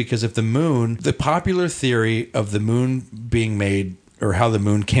crazy thing, because if the popular theory of the moon being made, or how the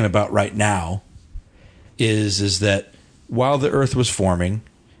moon came about right now, is that while the Earth was forming,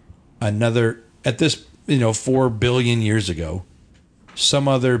 at this 4 billion years ago, some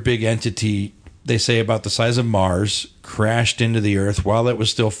other big entity, they say about the size of Mars, crashed into the Earth while it was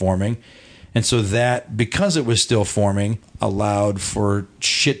still forming. And so that, because it was still forming, allowed for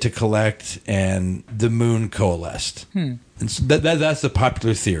shit to collect and the moon coalesced. And so that's the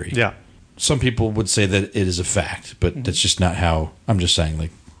popular theory. Yeah. Some people would say that it is a fact, but that's just not how. I'm just saying,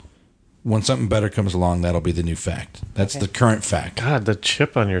 like, when something better comes along, that'll be the new fact. That's the current fact. God, the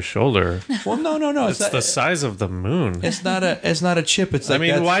chip on your shoulder. Well, no. It's the size of the moon. It's not a chip. It's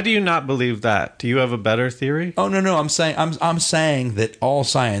like, why do you not believe that? Do you have a better theory? Oh no. I'm saying that all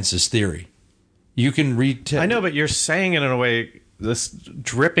science is theory. You can read. I know, but you're saying it in a way this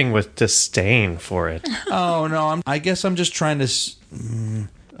dripping with disdain for it. Oh no, I guess I'm just trying to.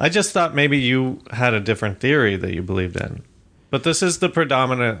 I just thought maybe you had a different theory that you believed in. But this is the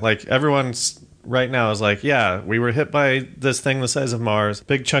predominant, like, everyone's right now is like, yeah, we were hit by this thing the size of Mars.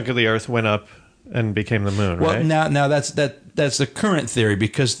 Big chunk of the Earth went up and became the moon, right? Well, now that's the current theory,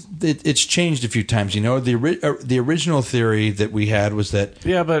 because it's changed a few times. The original theory that we had was that...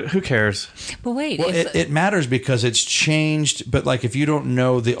 Yeah, but who cares? But wait. Well, it matters because it's changed, but, like, if you don't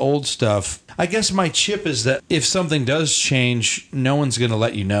know the old stuff... I guess my chip is that if something does change, no one's going to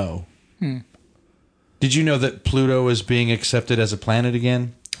let you know. Did you know that Pluto is being accepted as a planet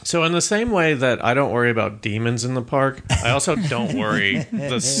again? So in the same way that I don't worry about demons in the park, I also don't worry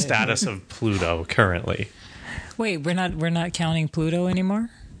the status of Pluto currently. Wait, we're not counting Pluto anymore?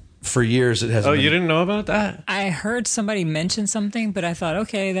 for years it hasn't. Oh, been. you didn't know about that? I heard somebody mention something, but I thought,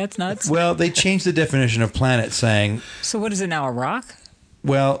 okay, that's nuts. Well, they changed the definition of planet, saying, So what is it now? A rock?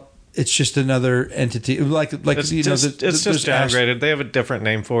 well, it's just another entity. Like It's you know, just, it's just downgraded. They have a different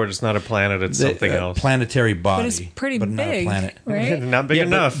name for it. It's not a planet. It's something else. Planetary body, But it's pretty but not a big, planet. right? Not big Yeah,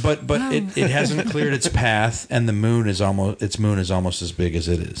 enough. but it hasn't cleared its path, and the moon is almost as big as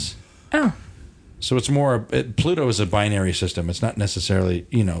it is. Oh, So it's more. Pluto is a binary system. It's not necessarily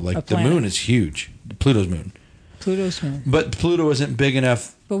like the planet. moon is huge. Pluto's moon, Pluto's moon. but Pluto isn't big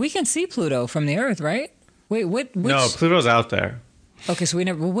enough. But we can see Pluto from the Earth, right? Wait, which, no, Pluto's out there. Okay, so we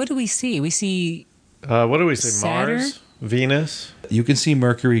never. Well, what do we see? We see. What do we say? Saturn? Mars? Venus? You can see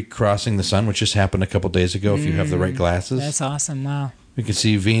Mercury crossing the sun, which just happened a couple days ago. If you have the right glasses, That's awesome. Wow. we can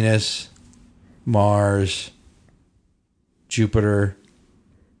see Venus, Mars, Jupiter,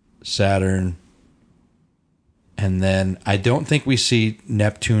 Saturn, and then I don't think we see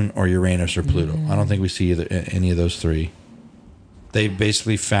Neptune or Uranus or Pluto. I don't think we see any of those three. They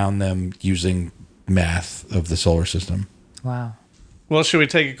basically found them using math of the solar system. Wow. Well, should we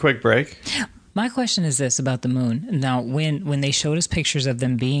take a quick break? My question is this about the moon. Now, when they showed us pictures of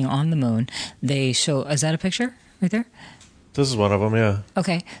them being on the moon, they show. Is that a picture right there? This is one of them, yeah.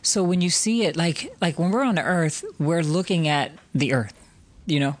 Okay, so when you see it, like when we're on the Earth, we're looking at the Earth.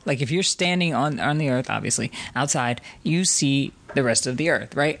 Like if you're standing on the Earth, obviously outside, you see the rest of the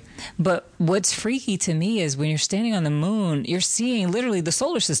Earth, right? But what's freaky to me is when you're standing on the moon, you're seeing literally the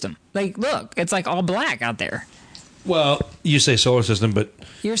solar system. Like, look, it's like all black out there. Well, you say solar system, but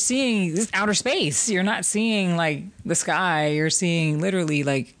You're seeing this outer space. You're not seeing like the sky. You're seeing literally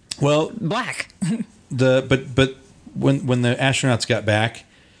like black. but when the astronauts got back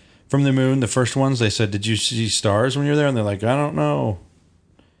from the moon, the first ones, they said, "Did you see stars when you were there?" And they're like, "I don't know."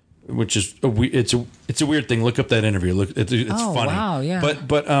 Which is it's a weird thing. Look up that interview. Look, it's Oh, funny. wow, yeah.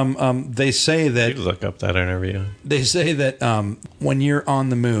 But they say that You look up that interview. they say that when you're on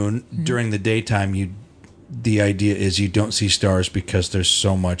the moon during the daytime, the idea is you don't see stars because there's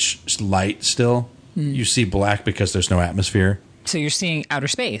so much light still. You see black because there's no atmosphere. So you're seeing outer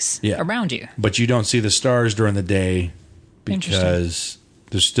space around you. But you don't see the stars during the day because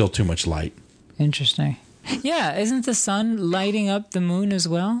there's still too much light. Interesting. Yeah, isn't the sun lighting up the moon as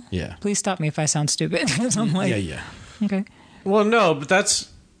well? Yeah. Please stop me if I sound stupid. 'Cause I'm like, Yeah. okay. Well, no, but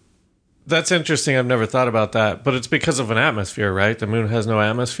that's interesting. I've never thought about that. But it's because of an atmosphere, right? The moon has no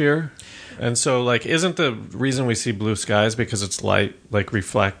atmosphere. And so, like, isn't the reason we see blue skies because it's light, like,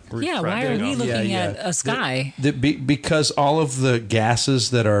 reflecting Yeah, why are we off? looking at a sky? Because all of the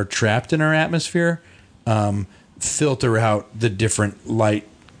gases that are trapped in our atmosphere filter out the different light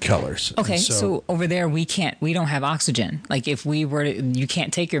colors. Okay, And so over there we don't have oxygen. Like if we were to, you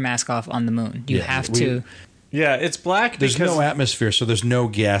can't take your mask off on the moon. You have to. Yeah, it's black there's because no atmosphere, so there's no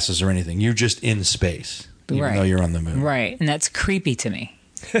gases or anything. You're just in space, even though you're on the moon. Right, and that's creepy to me.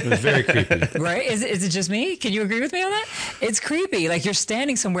 It was very creepy. Right? Is it just me? Can you agree with me on that? It's creepy. Like you're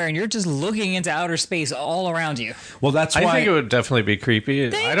standing somewhere and you're just looking into outer space all around you. Well, that's why I think it would definitely be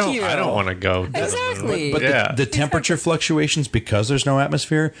creepy. Thank you. I don't want to go. Exactly. But Yeah. the temperature fluctuations, because there's no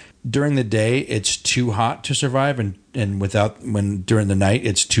atmosphere during the day, it's too hot to survive, and during the night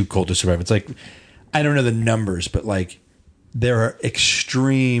it's too cold to survive. It's like, I don't know the numbers, but like there are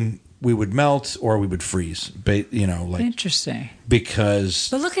extreme. We would melt or we would freeze. Interesting. Because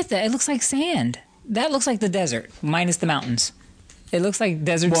But look at that. It looks like sand. That looks like the desert minus the mountains. It looks like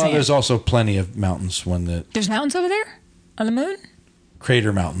desert sand. there's also plenty of mountains There's mountains over there on the moon?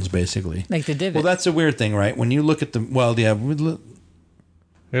 crater mountains, basically. Like the divot. Well, that's a weird thing, right? When you look at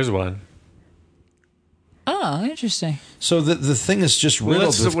Here's one. Oh, interesting. so the thing is just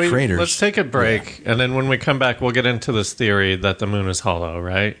riddled with craters. Let's take a break, and then when we come back, we'll get into this theory that the moon is hollow,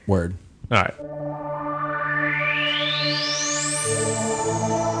 right? Word. All right.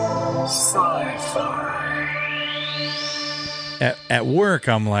 At work,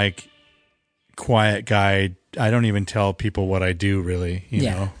 I'm like quiet guy. I don't even tell people what I do, really. You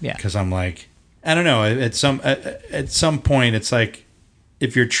know, Because I'm like, I don't know. At some point, it's like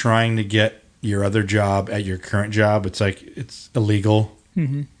if you're trying to get your other job at your current job, it's like it's illegal.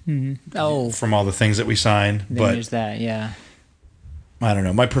 Oh, from all the things that we sign. then there's that. Yeah. I don't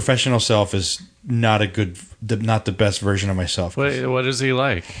know. My professional self is not the best version of myself. What is he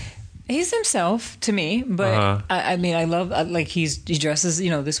like? He's himself to me, but I mean, I love like he dresses,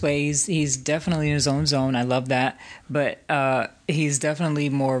 this way. He's definitely in his own zone. I love that, but he's definitely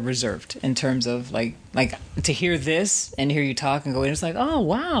more reserved in terms of like to hear this and hear you talk and go in. It's like, oh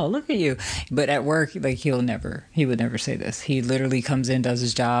wow, look at you. But at work, like he would never say this. He literally comes in, does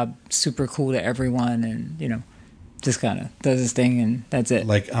his job, super cool to everyone, and just kind of does his thing, and that's it.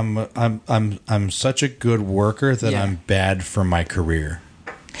 Like I'm such a good worker that I'm bad for my career.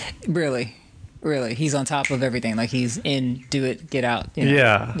 Really, he's on top of everything. Like he's in, do it, get out. You know?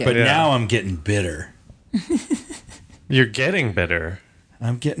 Yeah, But now I'm getting bitter. You're getting bitter.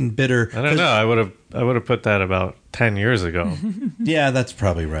 I'm getting bitter. I don't know. I would have put that about 10 years ago. Yeah, that's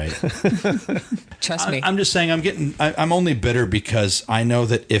probably right. Trust me. I'm just saying I'm only bitter because I know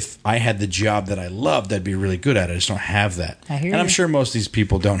that if I had the job that I loved, I'd be really good at it. I just don't have that. I hear and I'm you. sure most of these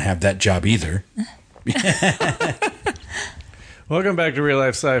people don't have that job either. Welcome back to Real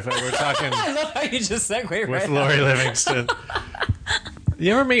Life Sci-Fi. We're talking I love how you just segue right with now. Lori Livingston.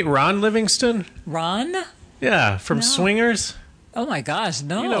 You ever meet Ron Livingston? Ron? Yeah, from Swingers. Oh my gosh,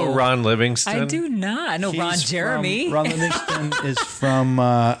 no. You know Ron Livingston? I do not. I know Ron Jeremy. Ron Livingston is from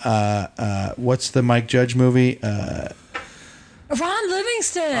what's the Mike Judge movie? Ron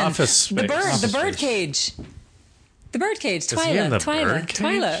Livingston. Office Space. The birdcage. The birdcage. Is he in the Twyla, Birdcage?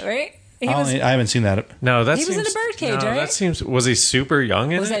 right? I haven't seen that. No, that He was in the Birdcage, no, right? That seems. Was he super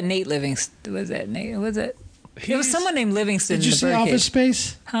young in Was it? that Nate Livingston? Was that Nate? Was it? There was someone named Livingston Did in you the see Birdcage. Office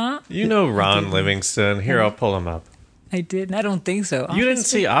Space? Huh? You know Ron Livingston. Here, I'll pull him up. I didn't. I don't think so. You didn't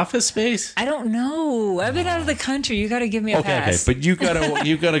see Office Space? I don't know. I've been out of the country. You got to give me a Okay, pass. but you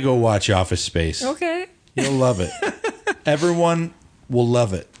gotta go watch Office Space. Okay. You'll love it. Everyone will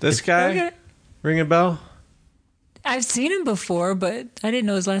love it. This guy? Okay. Ring a bell? I've seen him before, but I didn't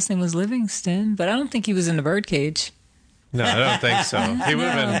know his last name was Livingston. But I don't think he was in the Birdcage. No, I don't think so. He would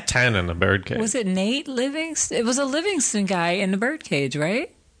have been 10 in the Birdcage. Was it Nate Livingston? It was a Livingston guy in the Birdcage,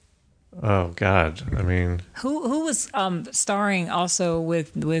 right? Oh, God. I mean, Who was starring also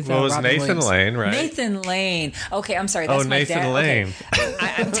with well, it was Robin Nathan Williams? Lane, right? Nathan Lane. Okay, I'm sorry. That's Oh, my Nathan dad. Lane. Okay.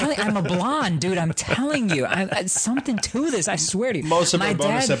 I'm telling you, I'm a blonde, dude. I'm telling you. Something to this. I swear to you. Most of my our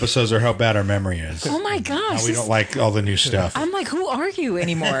bonus dad, episodes are how bad our memory is. Oh my gosh. How we don't like all the new stuff. I'm like, who are you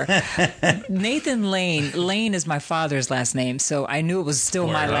anymore? Nathan Lane. Lane is my father's last name, so I knew it was still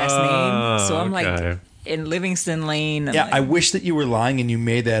my last name. So I'm okay. like, in Livingston Lane. I'm Yeah, like, I wish that you were lying and you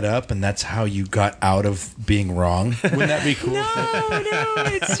made that up, and that's how you got out of being wrong. Wouldn't that be cool? no,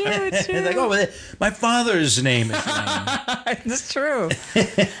 it's true. It's true. It's like, oh, my father's name is Lane. It's true.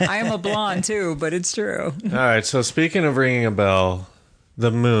 I am a blonde too, but it's true. All right, so speaking of ringing a bell,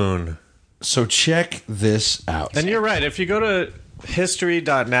 the moon. So check this out. And you're right. If you go to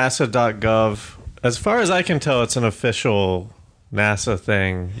history.nasa.gov, as far as I can tell, it's an official NASA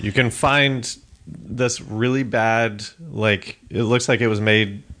thing. You can find this really bad, like, it looks like it was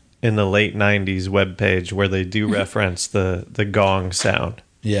made in the late 90s webpage where they do reference the gong sound.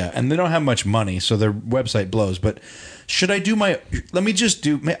 Yeah, and they don't have much money, so their website blows. But should I do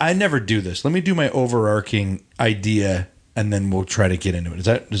I never do this. Let me do my overarching idea, and then we'll try to get into it.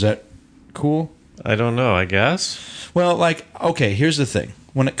 Is that cool? I don't know, I guess. Well, like, okay, here's the thing.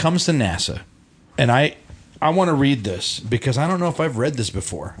 When it comes to NASA, and I want to read this because I don't know if I've read this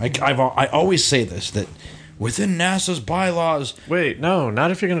before. I always say this, that within NASA's bylaws. Wait, no, not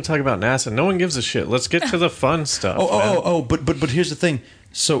if you're going to talk about NASA. No one gives a shit. Let's get to the fun stuff. But here's the thing.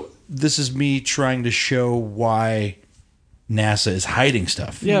 So this is me trying to show why NASA is hiding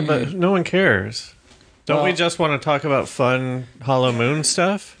stuff. Yeah, but no one cares. Don't we Well- just want to talk about fun Hollow Moon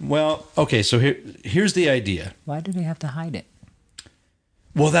stuff? Well, okay, so here's the idea. Why do they have to hide it?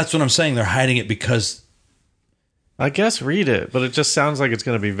 Well, that's what I'm saying. They're hiding it because. I guess read it, but it just sounds like it's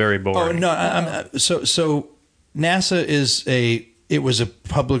going to be very boring. Oh no! So NASA it was a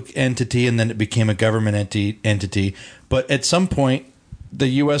public entity, and then it became a government entity. But at some point, the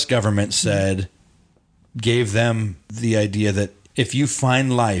U.S. government gave them the idea that if you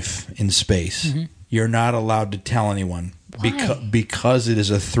find life in space, you're not allowed to tell anyone because it is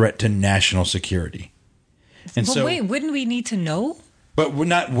a threat to national security. And But wait, wouldn't we need to know? But we're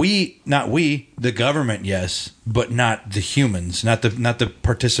not we, the government, yes, but not the humans, not the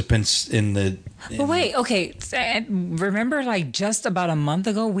participants in the. But wait, okay. Remember, like just about a month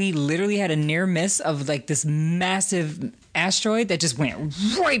ago, we literally had a near miss of like this massive asteroid that just went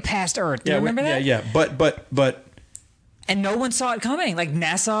right past Earth. Do you remember that? Yeah. But And no one saw it coming. Like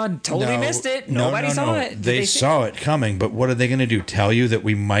NASA totally missed it. Nobody saw it. Did They see- saw it coming, but what are they going to do? Tell you that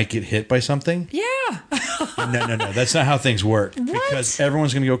we might get hit by something? Yeah. No. That's not how things work. Because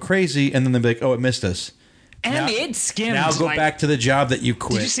everyone's going to go crazy, and then they'll be like, "Oh, it missed us." And Now- it skimmed. Now go like- back to the job that you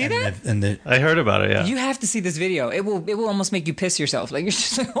quit. Did you see that? I heard about it, yeah. You have to see this video. It will almost make you piss yourself. Like you're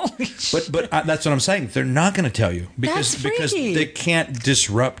just like, holy shit. But that's what I'm saying. They're not going to tell you because That's freaky. they can't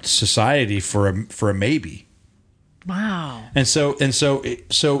disrupt society for a maybe. Wow. And so on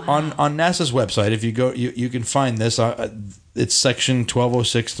NASA's website, if you go, you can find this. It's section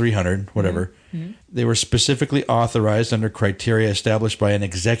 1206-300, whatever. They were specifically authorized under criteria established by an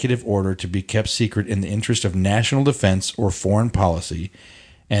executive order to be kept secret in the interest of national defense or foreign policy,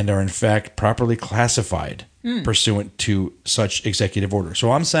 and are in fact properly classified pursuant to such executive order.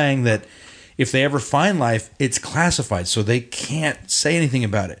 So I'm saying that if they ever find life, it's classified, so they can't say anything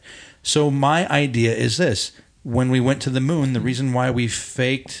about it. So my idea is this. When we went to the moon, the reason why we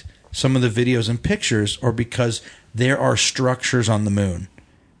faked some of the videos and pictures are because there are structures on the moon.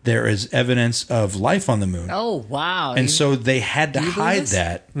 There is evidence of life on the moon. Oh, wow. And so they had to Do you believe hide this?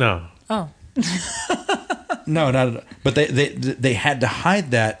 that. No. Oh. No, not at all. But they had to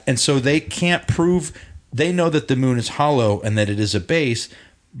hide that, and so they can't prove. They know that the moon is hollow and that it is a base,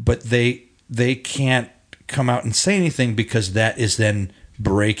 but they can't come out and say anything because that is then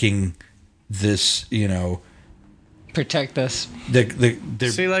breaking this, Protect us.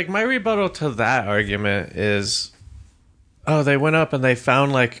 See, like, my rebuttal to that argument is, oh, they went up and they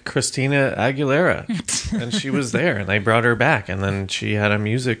found, like, Christina Aguilera, and she was there, and they brought her back, and then she had a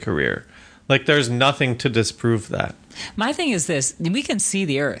music career. Like, there's nothing to disprove that. My thing is this: we can see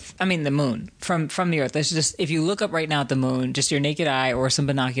the Earth. I mean, the moon from the Earth. There's just, if you look up right now at the moon, just your naked eye or some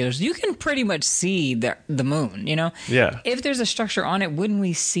binoculars, you can pretty much see the moon. Yeah. If there's a structure on it, wouldn't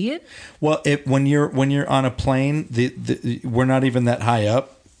we see it? Well, when you're on a plane, we're not even that high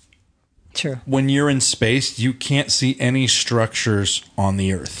up. True. When you're in space, you can't see any structures on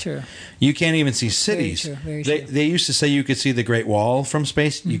the Earth. True. You can't even see cities. Very true. They used to say you could see the Great Wall from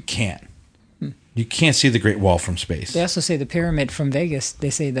space. You can't. You can't see the Great Wall from space. They also say the pyramid from Vegas. They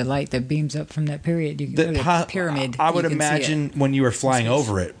say the light that beams up from that period. The pyramid. I would you can see imagine it. when you were flying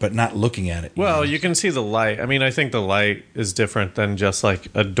over it, but not looking at it. Well, you can see the light. I mean, I think the light is different than just, like,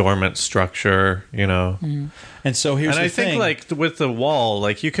 a dormant structure, And so here's And the I think, thing. like, with the wall,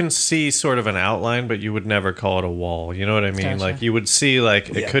 like, you can see sort of an outline, but you would never call it a wall. You know what I mean? Gotcha. Like, you would see, like,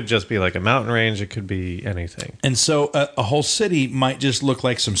 it Yeah. could just be, like, a mountain range. It could be anything. And so a whole city might just look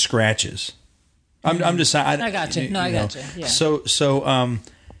like some scratches. I'm just saying. I got you. No, I got you. Yeah. So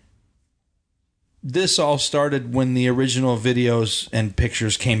this all started when the original videos and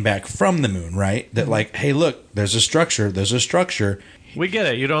pictures came back from the moon, right? That like, hey, look, there's a structure. There's a structure. We get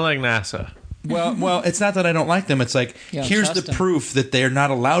it. You don't like NASA. Well, it's not that I don't like them. It's like, You don't here's the trust them. proof that they're not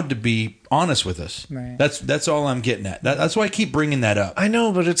allowed to be honest with us. Right. That's all I'm getting at. That's why I keep bringing that up. I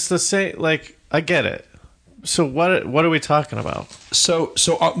know, but it's the same. Like, I get it. So what are we talking about? So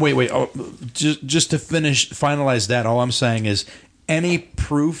wait. Just to finalize that, all I'm saying is any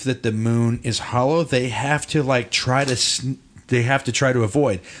proof that the moon is hollow, they have to try to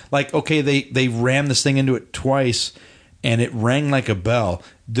avoid. Like, okay, they rammed this thing into it twice, and it rang like a bell.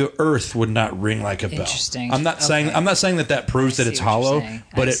 The Earth would not ring like a bell. Interesting. I'm not saying that proves I that it's see what you're hollow, saying.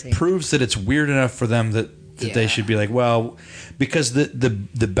 but I it see. proves that it's weird enough for them that they should be like, well, because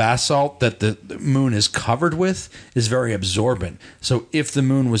the basalt that the moon is covered with is very absorbent. So if the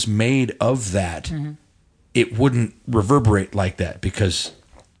moon was made of that, Mm-hmm. it wouldn't reverberate like that because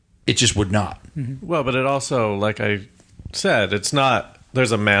it just would not. Well, but it also, like I said, it's not.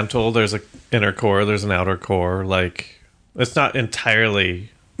 There's a mantle. There's an inner core. There's an outer core. Like, it's not entirely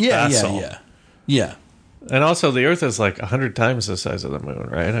basalt. Yeah. And also, the Earth is like 100 times the size of the moon,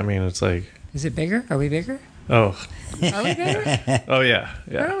 right? I mean, it's like, Is it bigger? Are we bigger? oh, Are we bigger? oh yeah,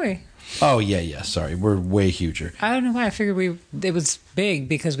 Where yeah. are we? Oh yeah. Sorry, we're way huger. I don't know why. I figured it was big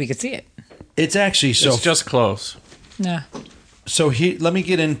because we could see it. It's actually so. It's just close. Nah. So let me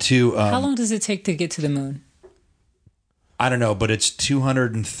get into. How long does it take to get to the moon? I don't know, but it's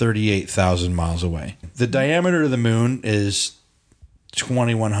 238,000 miles away. The diameter of the moon is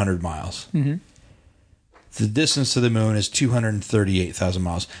 2,100 miles. Mm-hmm. The distance to the moon is 238,000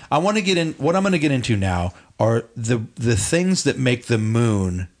 miles. I want to get in. What I'm going to get into now are the things that make the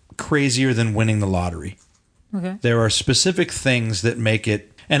moon crazier than winning the lottery. Okay. There are specific things that make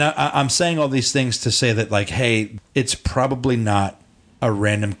it, and I'm saying all these things to say that, like, hey, it's probably not a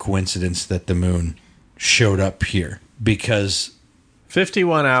random coincidence that the moon showed up here because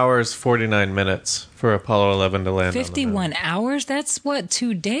 51 hours, 49 minutes for Apollo 11 to land on the moon. 51 hours? That's what,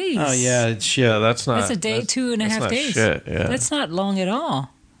 2 days? oh yeah, it's shit. Yeah, that's not. That's a day, 2.5 that's not days. Shit, yeah. That's not long at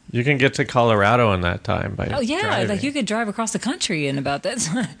all. You can get to Colorado in that time by Oh, yeah. driving. Like, you could drive across the country in about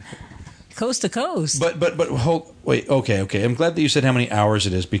that. Coast to coast. But wait, okay. I'm glad that you said how many hours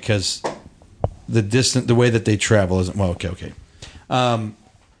it is because the way that they travel isn't okay.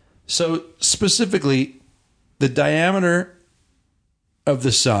 So specifically, the diameter of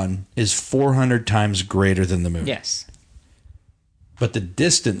the sun is 400 times greater than the moon. Yes. But the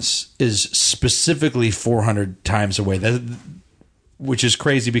distance is specifically 400 times away. Which is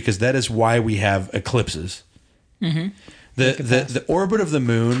crazy because that is why we have eclipses. Mm-hmm. The orbit of the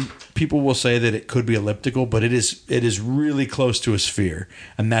moon, people will say that it could be elliptical, but it is really close to a sphere,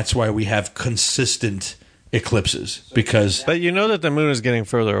 and that's why we have consistent eclipses. Because But you know that the moon is getting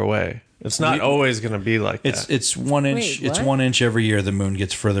further away. It's not always going to be like that. it's 1 inch. Wait, It's what? 1 inch every year. The moon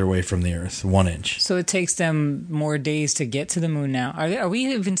gets further away from the Earth. 1 inch. So it takes them more days to get to the moon now. Are we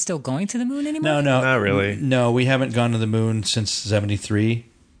even still going to the moon anymore? No, Not really. No, we haven't gone to the moon since 73.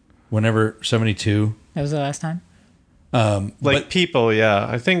 Whenever 72. That was the last time? People, yeah.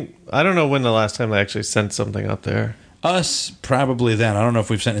 I don't know when the last time they actually sent something up there. Us, probably then. I don't know if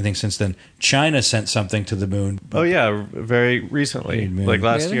we've sent anything since then. China sent something to the moon. Oh, yeah, very recently, Moon. like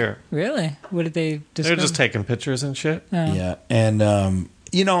last Really? year. Really? What did they They're discover? just taking pictures and shit. Oh. Yeah, and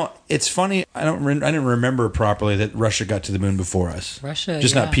it's funny. I didn't remember properly that Russia got to the moon before us. Russia,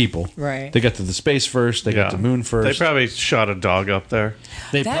 just yeah. not people. Right. They got to the space first. They got to the moon first. They probably shot a dog up there.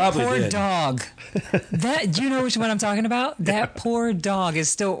 They That probably poor did. dog. Do you know which one I'm talking about? That poor dog is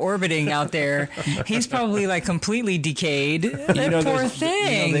still orbiting out there. He's probably like completely decayed. That poor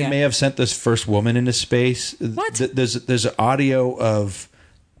thing. They may have sent this first woman into space. What? There's an audio of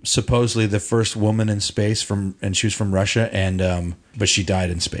supposedly the first woman in space and she was from Russia, and but she died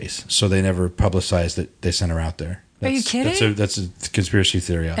in space, so they never publicized that they sent her out there. Are you kidding? That's a conspiracy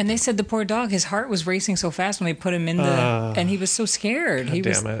theory. And they said the poor dog, his heart was racing so fast when they put him in the, and he was so scared.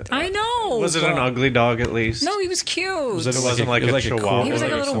 Damn it. I know. Was it an ugly dog at least? No, he was cute. It wasn't like a chihuahua. He was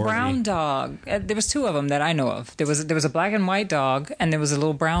like a or little something. brown dog. There was two of them that I know of. There was a black and white dog, and there was a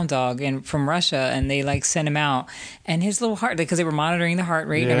little brown dog from Russia, and they like sent him out. And his little heart, because they were monitoring the heart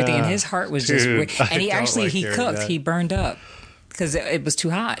rate and everything, and his heart was Dude, just. And he I don't actually like he hearing cooked. that. He burned up because it was too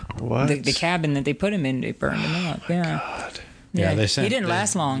hot. What? The cabin that they put him in, it burned him up. Yeah. God. Yeah, they he sent. didn't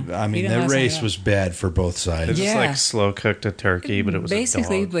last long. I He mean, didn't the last long race at all. was bad for both They sides. just Yeah. like slow cooked a turkey, but it was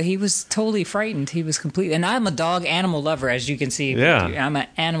basically, a dog. but he was totally frightened. He was completely, and I'm a dog animal lover, as you can see. Yeah. I'm an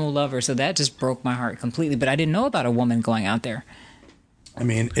animal lover, so that just broke my heart completely. But I didn't know about a woman going out there. I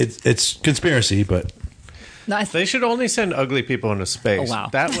mean, it's conspiracy, but No, They should only send ugly people into space. Oh, wow.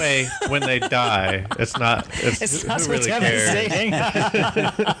 That way, when they die, it's not not who so really cares? devastating.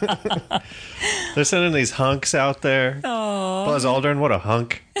 They're sending these hunks out there. Oh, Buzz Aldrin, what a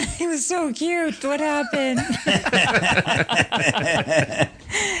hunk. he was so cute. What happened?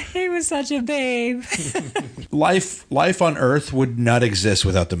 He was such a babe. life on Earth would not exist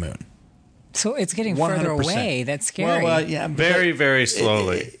without the moon. So it's getting further 100%. away. That's scary. Well, yeah, Very, very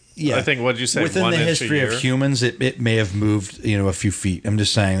slowly. yeah. I think, what'd you say, Within 1 the inch a history year? of humans, it may have moved, a few feet. I'm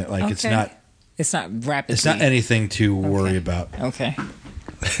just saying that, like, Okay. it's not rapidly. anything to worry about. Okay.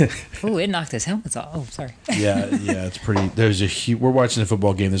 Ooh, it knocked his helmets off. Oh, sorry. Yeah, it's pretty. We're watching a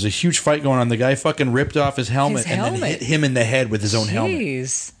football game. There's a huge fight going on. The guy fucking ripped off his helmet, and then hit him in the head with his own helmet.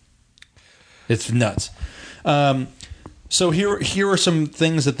 Jeez. It's nuts. So here are some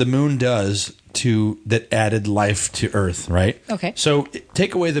things that the moon does that added life to Earth, right? Okay. So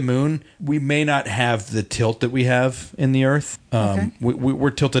take away the moon, we may not have the tilt that we have in the Earth. Okay. We're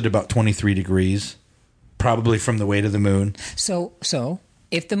tilted about 23 degrees, probably from the weight of the moon. So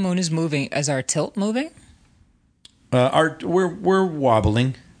if the moon is moving, is our tilt moving? We're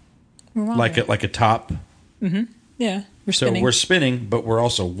wobbling, like a top. Yeah, we're So spinning. we're spinning, but we're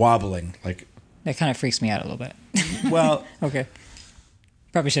also wobbling. Like, That kind of freaks me out a little bit. well, Okay.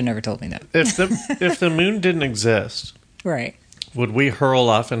 Probably should have never told me that. If the moon didn't exist, Right. would we hurl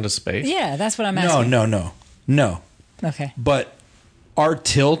off into space? Yeah, that's what I'm asking. no. Okay. But our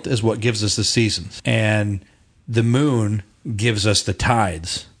tilt is what gives us the seasons, and the moon gives us the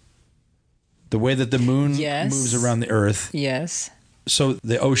tides. The way that the moon Yes. moves around the Earth, Yes. so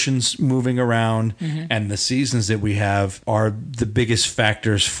the oceans moving around and the seasons that we have are the biggest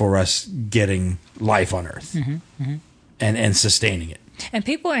factors for us getting life on Earth and sustaining it. And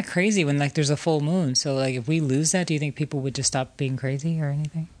people act crazy when like there's a full moon. So like if we lose that, do you think people would just stop being crazy or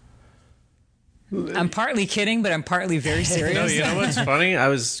anything? I'm partly kidding, but I'm partly very No, serious. you know what's funny?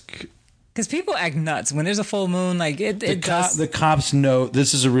 Because people act nuts when there's a full moon. Like The cops know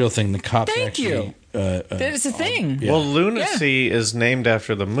this is a real thing. The cops Thank actually. you. It's a thing. Yeah. Well, lunacy is named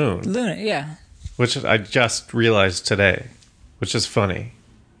after the moon, Luna, yeah. which I just realized today, which is funny.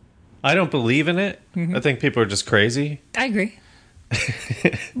 I don't believe in it. I think people are just crazy. I agree.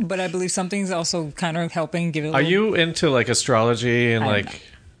 But I believe something's also kind of helping give it a Are little... you into like astrology and I'm like? not.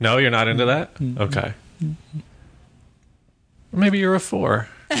 No, you're not into that. Okay. Maybe you're a 4.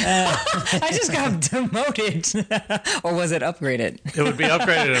 I just got demoted. Or was it upgraded? It would be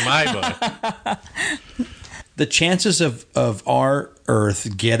upgraded in my book. The chances of our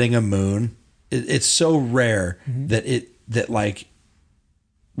Earth getting a moon, it's so rare that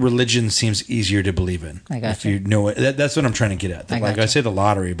religion seems easier to believe in. I got if you know it. That's what I'm trying to get at. Like I say the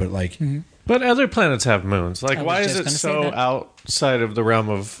lottery, but like... But other planets have moons. Like, why is it so outside of the realm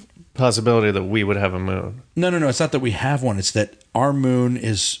of possibility that we would have a moon? No. It's not that we have one. It's that our moon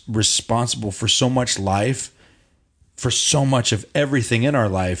is responsible for so much life, for so much of everything in our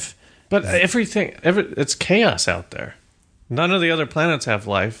life. But it's chaos out there. None of the other planets have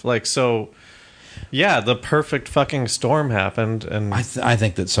life. Like, so, yeah, the perfect fucking storm happened. And I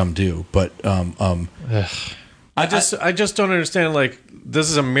think that some do, but... I just don't understand, like, this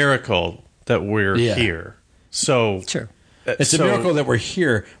is a miracle that we're here. So... Sure. It's a miracle that we're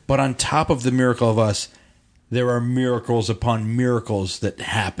here, but on top of the miracle of us, there are miracles upon miracles that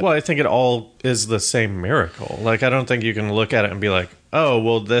happen. Well, I think it all is the same miracle. Like, I don't think you can look at it and be like, oh,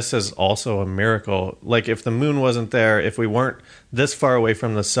 well, this is also a miracle. Like, if the moon wasn't there, if we weren't this far away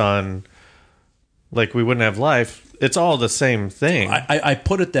from the sun, like, we wouldn't have life. It's all the same thing. I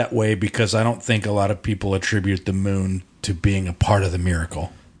put it that way because I don't think a lot of people attribute the moon to being a part of the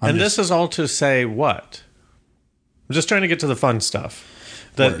miracle. This is all to say what? I'm just trying to get to the fun stuff.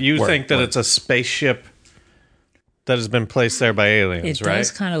 That you think that it's a spaceship that has been placed there by aliens, right? It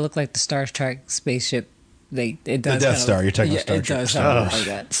does kind of look like the Star Trek spaceship. It does. The Death Star. You're talking about Star Trek. It does kind of look like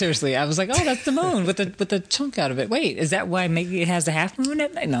that. Seriously, I was like, oh, that's the moon with the chunk out of it. Wait, is that why maybe it has the half moon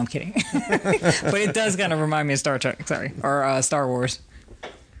at night? No, I'm kidding. But it does kind of remind me of Star Trek. Sorry, or Star Wars.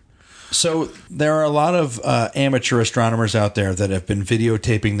 So there are a lot of amateur astronomers out there that have been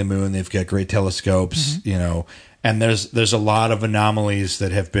videotaping the moon. They've got great telescopes, and there's a lot of anomalies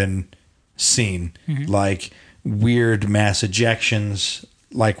that have been seen, like weird mass ejections,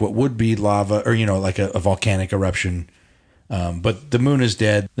 like what would be lava, or like a volcanic eruption. But the moon is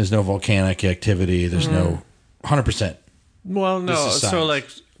dead. There's no volcanic activity. There's no 100%. Well, no. So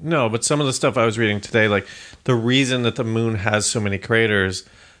no, but some of the stuff I was reading today, like the reason that the moon has so many craters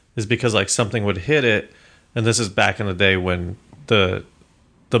is because like something would hit it, and this is back in the day when the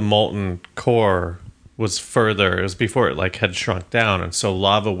molten core was further. It was before it like had shrunk down, and so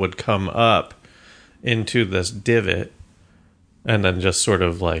lava would come up into this divot, and then just sort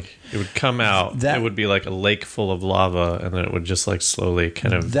of like it would come out. It would be like a lake full of lava, and then it would just like slowly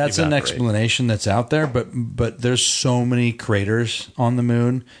kind of. That's evaporate. an explanation that's out there, but there's so many craters on the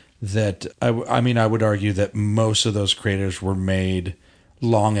moon that I would argue that most of those craters were made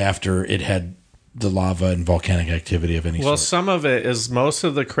long after it had the lava and volcanic activity of any sort. Well, some of it is most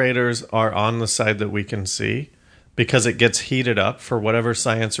of the craters are on the side that we can see because it gets heated up for whatever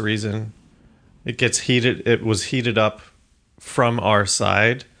science reason. It gets heated. It was heated up from our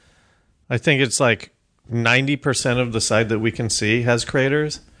side. I think it's like 90% of the side that we can see has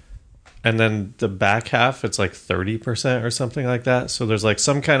craters. And then the back half, it's like 30% or something like that. So there's like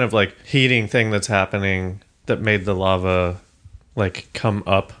some kind of like heating thing that's happening that made the lava like come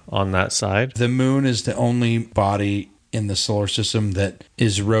up on that side. The moon is the only body in the solar system that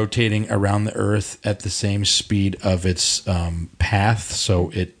is rotating around the Earth at the same speed of its path. So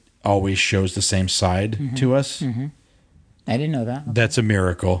it always shows the same side to us. I didn't know that. That's a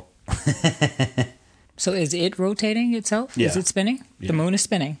miracle. So is it rotating itself? Yeah. Is it spinning? Yeah. The moon is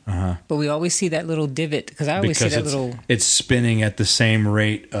spinning. But we always see that little divot because I always see that little. It's spinning at the same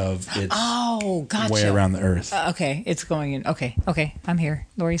rate of its gotcha. way around the Earth. Okay, it's going in. Okay, I'm here,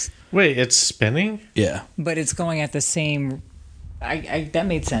 Lori's. Wait, it's spinning? Yeah. But it's going at the same. That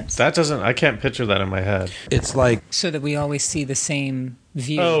made sense. That doesn't. I can't picture that in my head. It's like so that we always see the same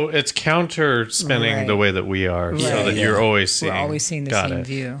view. Oh, it's counter spinning the way that we are, so that you're always seeing. We're always seeing the same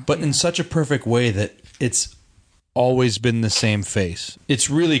view, but in such a perfect way that it's always been the same face. It's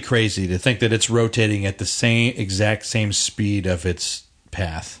really crazy to think that it's rotating at the exact same speed of its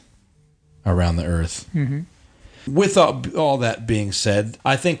path around the Earth. With all that being said,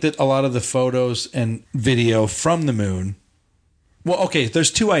 I think that a lot of the photos and video from the moon. Well, okay,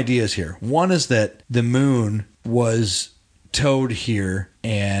 there's two ideas here. One is that the moon was towed here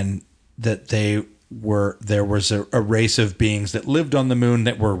and that there was a race of beings that lived on the moon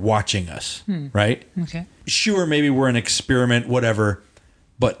that were watching us, right? Okay. Sure, maybe we're an experiment, whatever,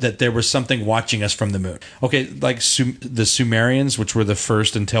 but that there was something watching us from the moon. Okay, like the Sumerians, which were the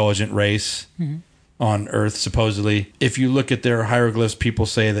first intelligent race on Earth, supposedly. If you look at their hieroglyphs, people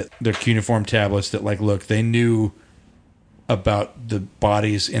say that their cuneiform tablets that, like, look, they knew about the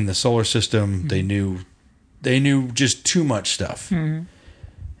bodies in the solar system. They knew just too much stuff.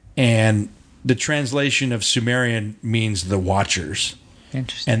 And the translation of Sumerian means the watchers.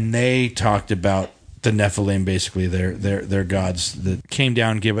 Interesting. And they talked about the Nephilim, basically their gods that came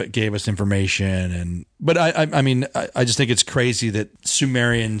down, gave us information. But I just think it's crazy that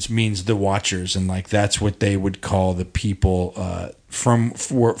Sumerians means the watchers, and like that's what they would call the people from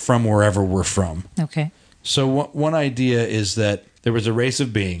wherever we're from. Okay. So one idea is that there was a race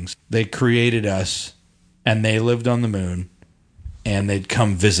of beings. They created us, and they lived on the moon, and they'd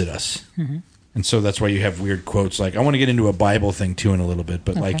come visit us. Mm-hmm. And so that's why you have weird quotes like, I want to get into a Bible thing too in a little bit,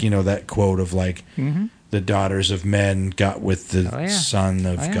 but like, that quote of like, the daughters of men got with the son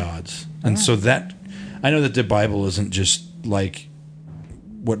of gods. And so that, I know that the Bible isn't just like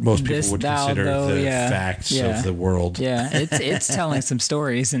what most people would consider the facts of the world. Yeah, it's telling some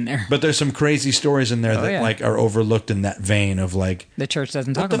stories in there. But there's some crazy stories in there that like are overlooked in that vein of like, the church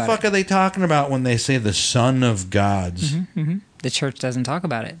doesn't talk about it. What the fuck are they talking about when they say the son of gods? The church doesn't talk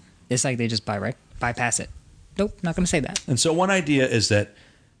about it. It's like they just bypass it. Nope, not going to say that. And so one idea is that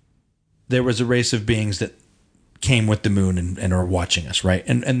there was a race of beings that came with the moon and are watching us, right?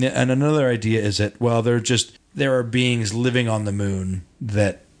 And another idea is that, well, there are beings living on the moon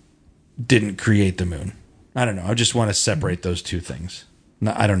that didn't create the moon. I don't know. I just want to separate those two things.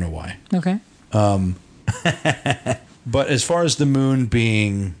 No, I don't know why. Okay. But as far as the moon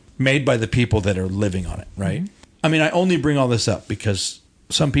being made by the people that are living on it, right? I mean, I only bring all this up because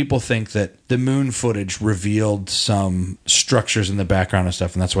some people think that the moon footage revealed some structures in the background and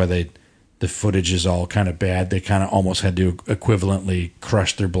stuff, and that's why the footage is all kind of bad. They kind of almost had to equivalently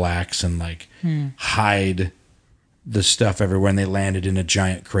crush their blacks and like hide the stuff everywhere, and they landed in a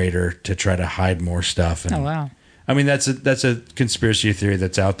giant crater to try to hide more stuff. And, oh, wow. I mean, that's a conspiracy theory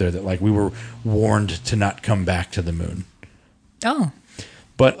that's out there that like we were warned to not come back to the moon. Oh.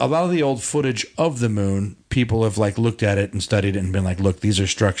 But a lot of the old footage of the moon, people have like looked at it and studied it and been like, look, these are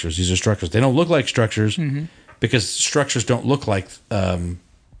structures. These are structures. They don't look like structures because structures don't look like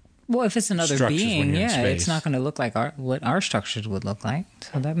well, if it's another being, it's not going to look like what our structures would look like.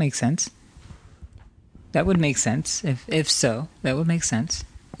 So that makes sense. That would make sense. If so, that would make sense.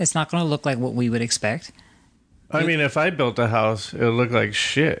 It's not going to look like what we would expect. I mean, if I built a house, it would look like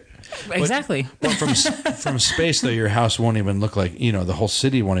shit. Exactly. But from space, though, your house won't even look like, the whole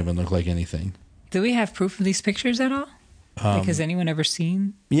city won't even look like anything. Do we have proof of these pictures at all? Like, has anyone ever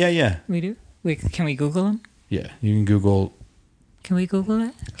seen? Yeah. We do? Can we Google them? Yeah, you can Google. Can we Google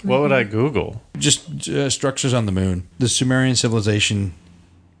it? What would I Google? Just structures on the moon. The Sumerian civilization,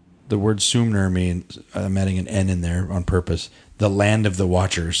 the word Sumner means, I'm adding an N in there on purpose, the land of the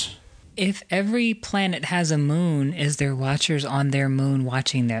watchers. If every planet has a moon, is there watchers on their moon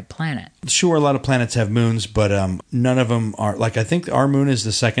watching that planet? Sure, a lot of planets have moons, but none of them are, like, I think our moon is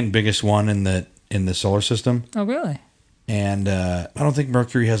the second biggest one in the solar system. Oh, really? And I don't think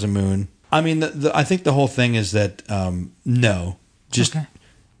Mercury has a moon. I mean, I think the whole thing is that, no. Just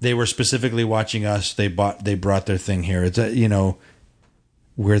they were specifically watching us. They brought their thing here. It's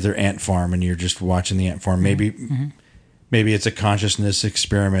we're their ant farm, and you're just watching the ant farm. Maybe it's a consciousness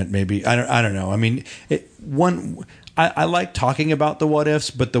experiment. Maybe I don't know. I mean, I like talking about the what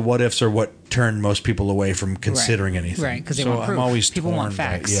ifs, but the what ifs are what turn most people away from considering anything. Right? Because want proof. I'm always people want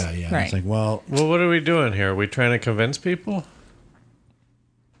facts. Yeah. Right. It's like, well, what are we doing here? Are we trying to convince people?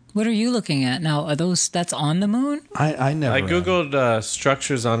 What are you looking at now? Are that's on the moon? I never. I googled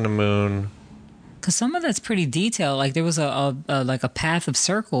structures on the moon. Because some of that's pretty detailed. Like there was a path of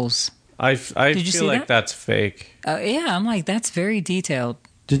circles. I feel like that's fake. Yeah, I'm like that's very detailed.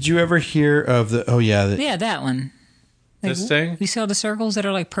 Did you ever hear of the? Oh yeah, that one. Like, this thing. You saw the circles that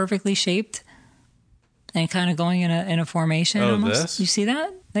are like perfectly shaped and kind of going in a formation. Oh, almost. this? You see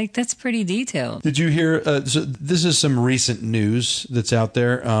that? Like that's pretty detailed. Did you hear? So this is some recent news that's out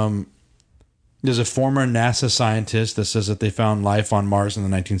there. There's a former NASA scientist that says that they found life on Mars in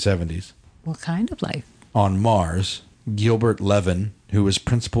the 1970s. What kind of life? On Mars, Gilbert Levin, who was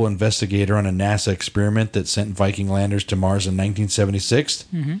principal investigator on a NASA experiment that sent Viking landers to Mars in 1976,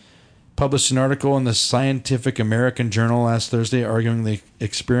 published an article in the Scientific American Journal last Thursday arguing the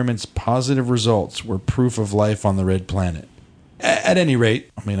experiment's positive results were proof of life on the red planet. At any rate,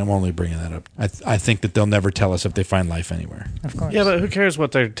 I mean, I'm only bringing that up. I think that they'll never tell us if they find life anywhere. Of course. Yeah, but who cares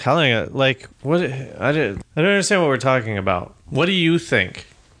what they're telling us? Like, what? I don't understand what we're talking about. What do you think?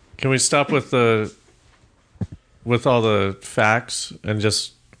 Can we stop with all the facts and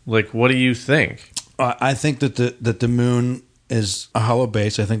just like, what do you think? I think that the moon is a hollow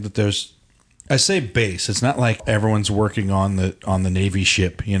base. I think that there's. I say base. It's not like everyone's working on the Navy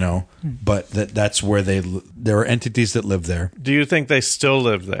ship, but that's where there are entities that live there. Do you think they still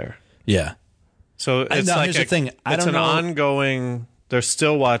live there? Yeah. So it's here's the thing. I don't know. Ongoing. They're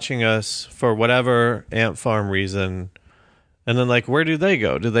still watching us for whatever ant farm reason, and then like, where do they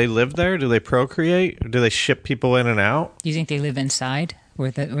go? Do they live there? Do they procreate? Do they ship people in and out? Do you think they live inside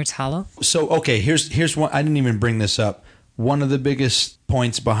where it's hollow? So okay, here's one. I didn't even bring this up. one of the biggest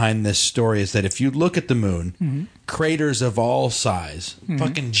points behind this story is that if you look at the moon, craters of all size,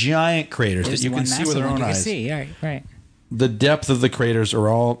 fucking giant craters There's that you one can see massive with your one own you can eyes. see. Right. The depth of the craters are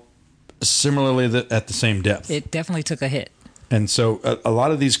all similarly at the same depth. It definitely took a hit. And so a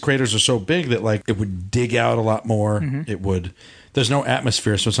lot of these craters are so big that like it would dig out a lot more. It would. There's no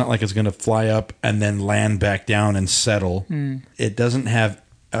atmosphere, so it's not like it's going to fly up and then land back down and settle. It doesn't have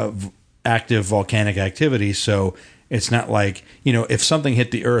active volcanic activity, so it's not like, you know, if something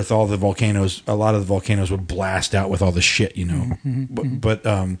hit the Earth, a lot of the volcanoes would blast out with all the shit, you know. But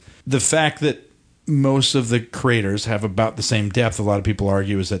the fact that most of the craters have about the same depth, a lot of people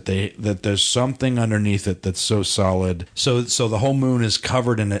argue, is that there's something underneath it that's so solid. So the whole moon is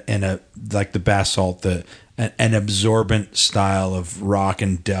covered in a like the basalt, an absorbent style of rock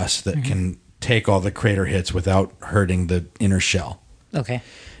and dust that can take all the crater hits without hurting the inner shell. Okay.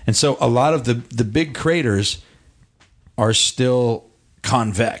 And so a lot of the big craters are still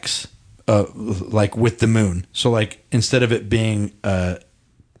convex, like with the moon. So like instead of it being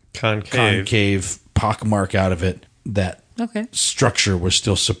concave pockmark out of it, that structure was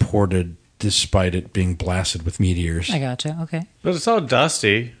still supported despite it being blasted with meteors. I gotcha. Okay. But it's all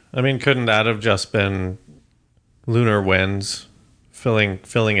dusty. I mean, couldn't that have just been lunar winds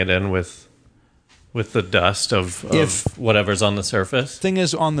filling it in with the dust of whatever's on the surface? Thing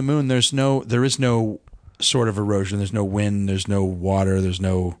is, on the moon, there is no sort of erosion. There's no wind. There's no water. There's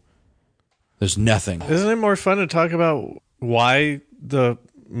nothing. Isn't it more fun to talk about why the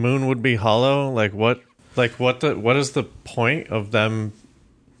moon would be hollow? What is the point of them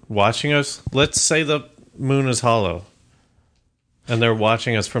watching us? Let's say the moon is hollow and they're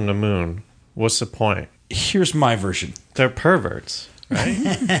watching us from the moon. What's the point? Here's my version. They're perverts, right?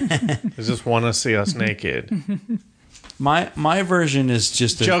 They just want to see us naked. My version is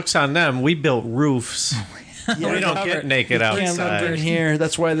just Joke's on them. We built roofs. We don't get naked outside. in here.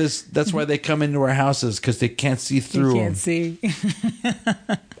 That's why they come into our houses, because they can't see through them. Can't see.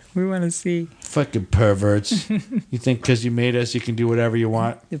 We want to see. Fucking perverts. You think because you made us, you can do whatever you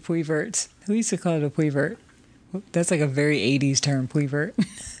want? The puiverts. Who used to call it a puivert? That's like a very 80s term, puivert.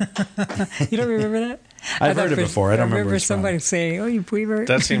 You don't remember that? I've heard it before. I don't remember somebody saying, "Oh, you puivert."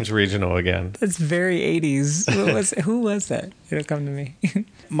 That seems regional again. That's very 80s. Who was that? It'll come to me.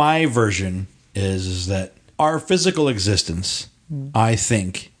 My version is that our physical existence, I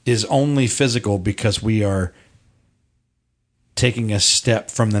think, is only physical because we are taking a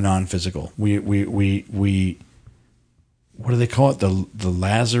step from the non-physical. We what do they call it? The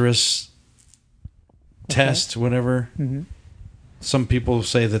Lazarus test, whatever. Some people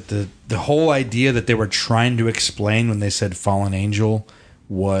say that the whole idea that they were trying to explain when they said fallen angel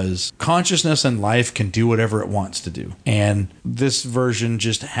was consciousness and life can do whatever it wants to do. And this version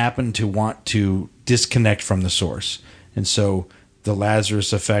just happened to want to disconnect from the source. And so the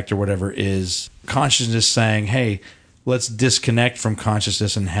Lazarus effect or whatever is consciousness saying, hey, let's disconnect from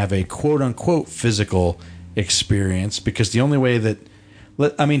consciousness and have a quote unquote physical experience, because the only way that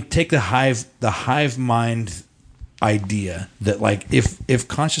take the hive mind idea that like if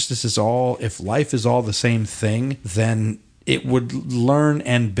consciousness is all, if life is all the same thing, then it would learn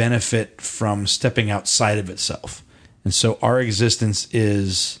and benefit from stepping outside of itself. And so our existence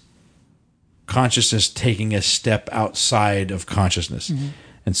is consciousness taking a step outside of consciousness.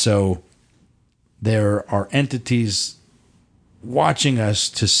 And so there are entities watching us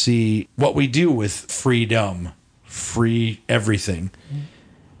to see what we do with freedom, free everything.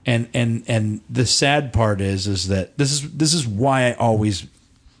 And the sad part is that this is why I always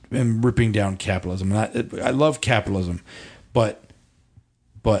am ripping down capitalism. And I love capitalism, but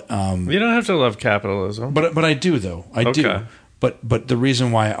you don't have to love capitalism. But I do, though. I do. But the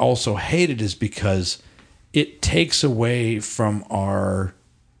reason why I also hate it is because it takes away from our.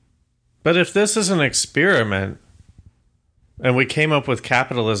 But if this is an experiment, and we came up with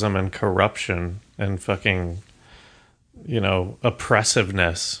capitalism and corruption and fucking,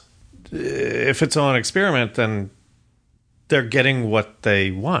 oppressiveness, if it's on an experiment, then they're getting what they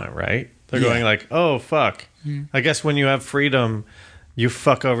want, right? They're going like, oh, fuck. I guess when you have freedom, you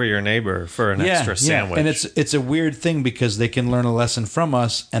fuck over your neighbor for an extra sandwich. And it's a weird thing because they can learn a lesson from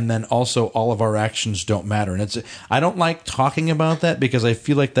us, and then also all of our actions don't matter. And I don't like talking about that because I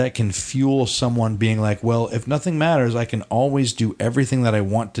feel like that can fuel someone being like, well, if nothing matters, I can always do everything that I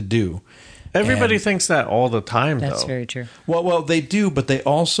want to do. Everybody thinks that all the time, though. That's very true. Well, they do, but they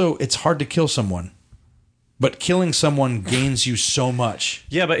also, it's hard to kill someone. But killing someone gains you so much.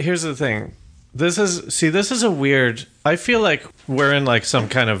 Yeah, but here's the thing. This is a weird... I feel like we're in like some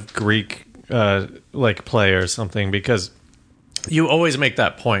kind of Greek like play or something, because you always make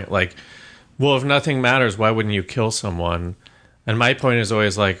that point. Like, Well, if nothing matters, why wouldn't you kill someone? And my point is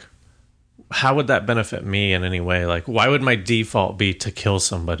always like, how would that benefit me in any way? Like, why would my default be to kill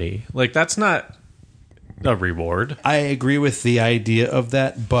somebody? Like, that's not a reward. I agree with the idea of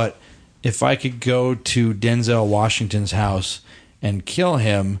that, but if I could go to Denzel Washington's house and kill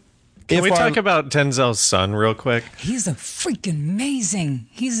him... Can we talk about Denzel's son real quick? He's a freaking amazing.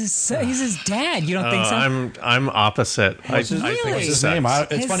 He's his dad. You don't think so? I'm opposite. I think Really? he's His name?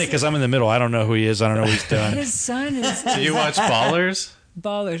 It's funny because I'm in the middle. I don't know who he is. I don't know what he's done. His son is Do you watch Ballers?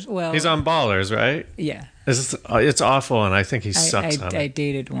 Ballers. Well, He's on Ballers, right? yeah. It's awful, and I think he sucks on I it.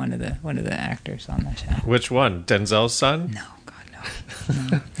 dated one of the actors on that show. Which one? Denzel's son? No, God,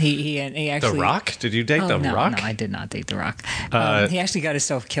 no. He actually. The Rock? Did you date The no, Rock? No, I did not date The Rock. Uh, he actually got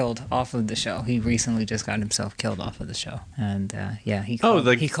himself killed off of the show. He recently just got himself killed off of the show, and he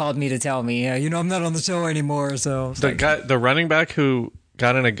called me to tell me, I'm not on the show anymore. So the running back who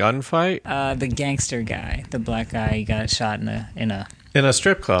got in a gunfight? the gangster guy, the black guy, he got shot in a. In a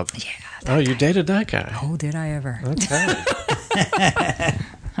strip club? Yeah. You dated that guy? Oh, did I ever? Okay.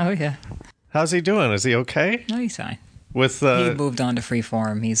 Oh yeah. How's he doing? Is he okay? No, he's fine. With He moved on to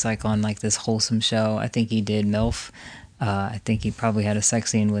Freeform. He's like on like this wholesome show. I think he did MILF. I think he probably had a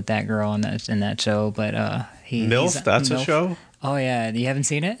sex scene with that girl in that show. But MILF? That's MILF. a show? Oh yeah, you haven't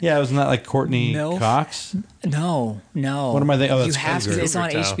seen it? Yeah, wasn't that like Courtney MILF? Cox? No. What am I thinking? Oh, that's you have Cougar. to. It's on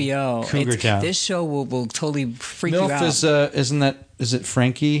Cougar Town. HBO. Cougar Town. This show will totally freak you out. MILF is it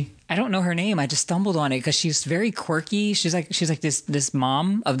Frankie? I don't know her name. I just stumbled on it because she's very quirky. She's like this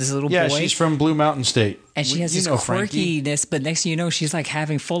mom of this little Yeah, boy. she's from Blue Mountain State. And she has this Frankie. quirkiness, but next thing you know, she's like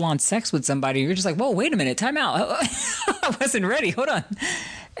having full on sex with somebody. You're just like, whoa, wait a minute, time out. I wasn't ready. Hold on.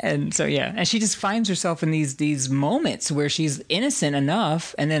 And so and she just finds herself in these moments where she's innocent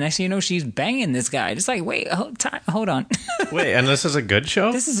enough, and then next thing you know, she's banging this guy. Just like, wait, hold on. Wait, and this is a good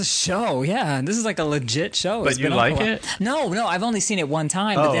show? This is a show, yeah. This is like a legit show. But It's you been on like for a while. it? No, I've only seen it one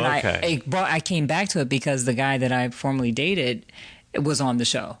time. But then okay. I came back to it because the guy that I formerly dated was on the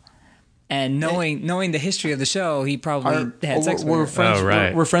show. And knowing the history of the show, he probably had sex with her. Friends, Oh,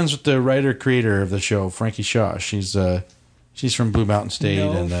 right. we're friends with the writer-creator of the show, Frankie Shaw. She's from Blue Mountain State.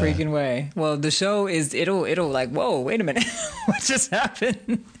 No and, freaking way. Well, the show is it'll like, whoa, wait a minute, what just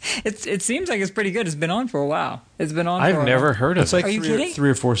happened? It seems like it's pretty good. It's been on for a while. It's been on. I've never heard of It's like it. Are you three kidding?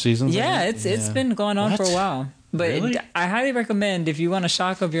 or 4 seasons. Yeah, it's been going on for a while. But Really? I highly recommend if you want a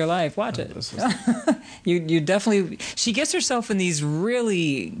shock of your life, watch it. You definitely. She gets herself in these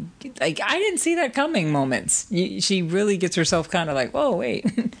really like I didn't see that coming moments. She really gets herself kind of like, whoa, wait.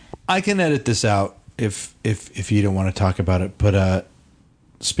 I can edit this out if you don't want to talk about it. But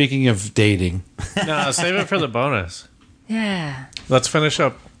speaking of dating, No, save it for the bonus. Yeah. Let's finish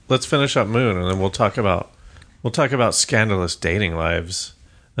up Moon, and then we'll talk about scandalous dating lives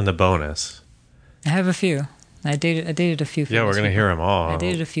in the bonus. I have a few. I dated a few. Yeah, we're gonna hear them all. I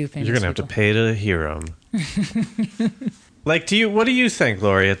dated a few famous You're gonna have to people. pay to hear them. Like, what do you think,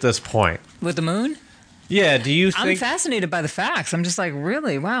 Lori? At this point, With the moon? yeah, do you I'm think? fascinated by the facts. I'm just like,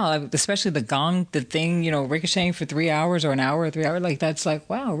 really? Wow. Especially the gong, the thing, ricocheting for 3 hours or an hour or 3 hours. Like, that's like,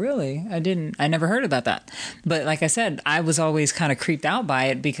 wow, really? I never heard about that. But like I said, I was always kind of creeped out by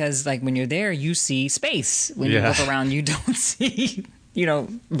it because, like, when you're there, you see space. When you Yeah. look around, you don't see,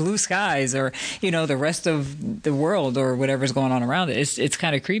 blue skies or, the rest of the world or whatever's going on around it. It's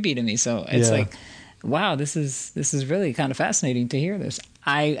kind of creepy to me. So it's Yeah. like, wow, this is really kind of fascinating to hear this.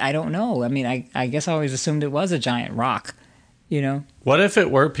 I don't know. I mean, I guess I always assumed it was a giant rock, What if it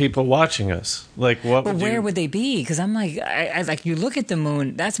were people watching us? Like, what? But would where you, would they be? Because I'm like, I like you look at the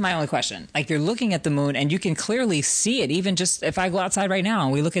moon. That's my only question. Like you're looking at the moon and you can clearly see it. Even just if I go outside right now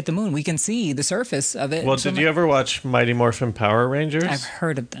and we look at the moon, we can see the surface of it. Well, So did I'm you like, ever watch Mighty Morphin Power Rangers? I've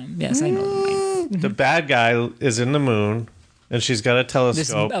heard of them. Yes, I know. The bad guy is in the moon, and she's got a This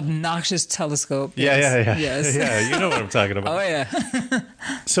telescope. obnoxious telescope. Yeah. Yes. Yeah, you know what I'm talking about. Oh yeah.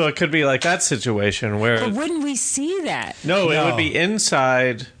 So it could be like that situation where But wouldn't we see that? no, it No. would be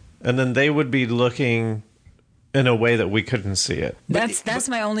inside, and then they would be looking in a way that we couldn't see it. That's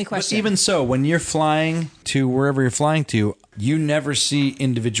my only but question. even so, when you're flying to wherever you're flying to, you never see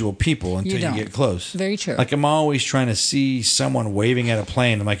individual people until you don't. get close. Very true. Like I'm always trying to see someone waving at a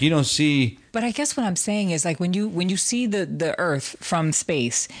plane. I'm like, you don't see. But I guess what I'm saying is like when you see the Earth from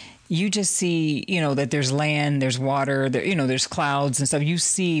space, you just see, that there's land, there's water, there's clouds and stuff. You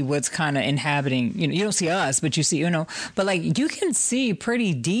see what's kind of inhabiting, you don't see us, but you see, but like you can see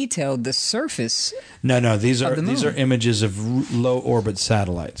pretty detailed the surface. No, these are the these are moon. images of low orbit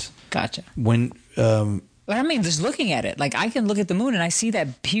satellites. Gotcha. When I mean, just looking at it, like I can look at the moon and I see that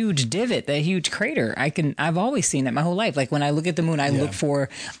huge divot, that huge crater. I've always seen that my whole life. Like when I look at the moon, I look for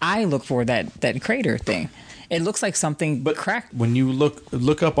that crater thing. It looks like something cracked. When you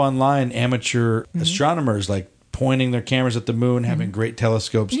look up online, amateur astronomers like pointing their cameras at the moon, having great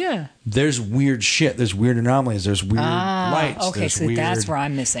telescopes. Yeah. There's weird shit. There's weird anomalies. There's weird lights. Okay, there's so that's where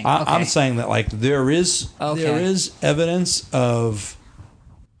I'm missing. I'm saying that like there is evidence of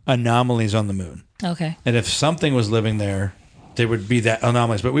anomalies on the moon. Okay. And if something was living there, there would be that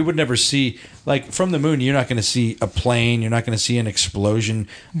anomalies. But we would never see, like from the moon, you're not going to see a plane. You're not going to see an explosion.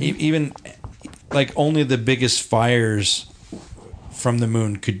 Even like only the biggest fires from the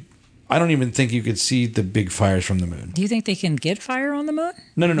moon could. I don't even think you could see the big fires from the moon. Do you think they can get fire on the moon?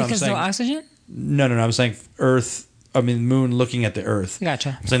 No. Because no oxygen? No. I'm saying Earth. I mean, moon looking at the Earth.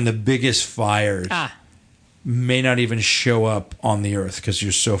 Gotcha. I'm saying the biggest fires may not even show up on the Earth because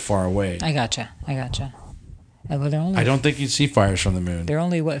you're so far away. I gotcha. Well, I don't think you'd see fires from the moon. They're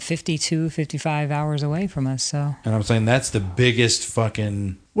only, 52, 55 hours away from us, so. And I'm saying that's the biggest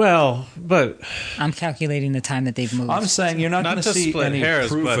fucking... Well, but... I'm calculating the time that they've moved. I'm saying you're not going to see any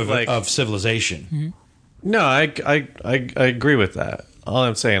proof of civilization. Mm-hmm. No, I agree with that. All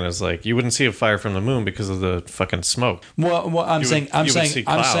I'm saying is like you wouldn't see a fire from the moon because of the fucking smoke. Well, I'm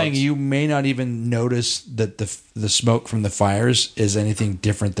saying you may not even notice that the smoke from the fires is anything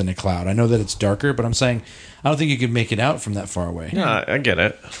different than a cloud. I know that it's darker, but I'm saying I don't think you could make it out from that far away. No, I get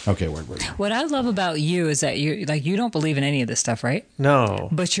it. Okay, word. What I love about you is that you don't believe in any of this stuff, right? No,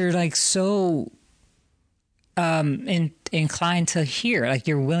 but you're like so inclined to hear, like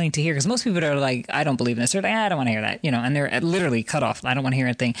you're willing to hear, because most people are like, I don't believe in this, or like, I don't want to hear that, and they're literally cut off. I don't want to hear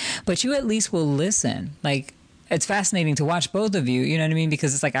anything, but you at least will listen. Like it's fascinating to watch both of you, you know what I mean?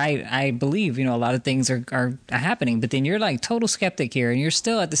 Because it's like I believe, a lot of things are happening, but then you're like total skeptic here, and you're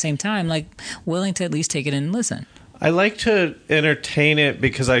still at the same time like willing to at least take it in and listen. I like to entertain it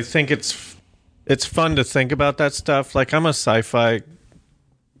because I think it's fun to think about that stuff. Like I'm a sci-fi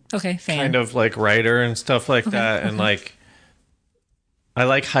fan. Kind of like writer and stuff like that. And like, I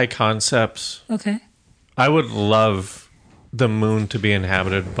like high concepts. Okay. I would love the moon to be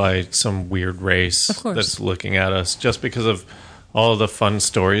inhabited by some weird race that's looking at us just because of all of the fun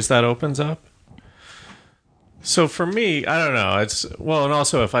stories that opens up. So for me, I don't know. And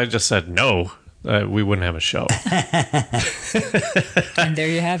also if I just said no, we wouldn't have a show. And there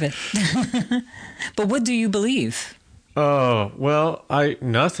you have it. But what do you believe? Oh, well,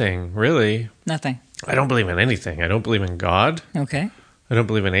 nothing, really. Nothing. I don't believe in anything. I don't believe in God. Okay. I don't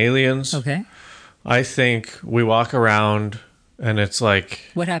believe in aliens. Okay. I think we walk around and it's like...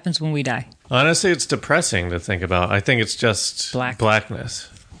 What happens when we die? Honestly, it's depressing to think about. I think it's just blackness.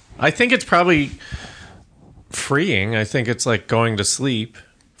 I think it's probably freeing. I think it's like going to sleep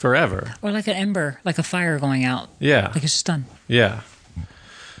forever. Or like an ember, like a fire going out. Yeah. Like it's just done. Yeah.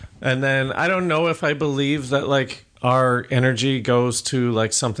 And then I don't know if I believe that like... our energy goes to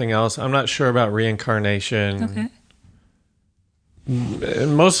like something else. I'm not sure about reincarnation. Okay.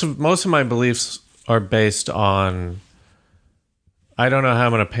 Most of my beliefs are based on I don't know how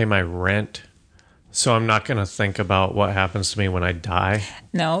I'm going to pay my rent, so I'm not going to think about what happens to me when I die.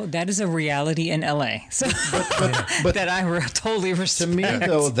 No, that is a reality in LA. So but that I totally respect. To me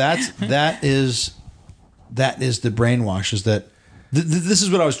though, that is the brainwash. Is that this is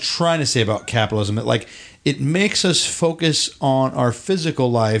what I was trying to say about capitalism. That like it makes us focus on our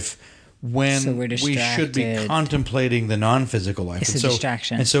physical life when we should be contemplating the non-physical life. It's a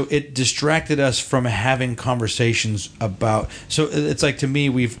distraction. And so it distracted us from having conversations about... So it's like, to me,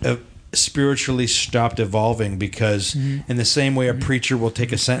 we've spiritually stopped evolving because in the same way a preacher will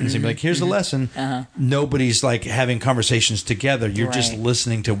take a sentence and be like, here's a lesson. Nobody's like having conversations together. You're just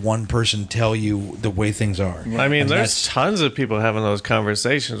listening to one person tell you the way things are. I mean, there's tons of people having those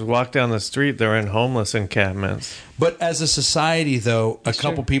conversations. Walk down the street, they're in homeless encampments. But as a society, though, a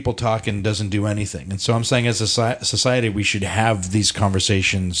couple people talking doesn't do anything. And so I'm saying as a society, we should have these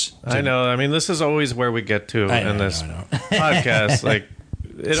conversations. I know. I mean, this is always where we get to in this podcast. Like,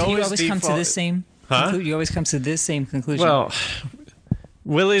 you always come to this same you always come to this same conclusion. Well,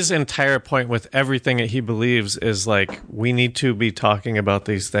 Willy's entire point with everything that he believes is like we need to be talking about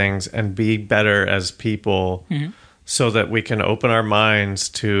these things and be better as people so that we can open our minds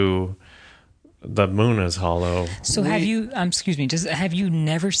to the moon is hollow. So have you have you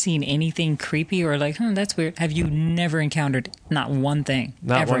never seen anything creepy or like, that's weird? Have you never encountered not one thing?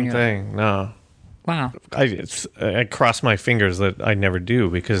 Not one thing, no. Wow. I cross my fingers that I never do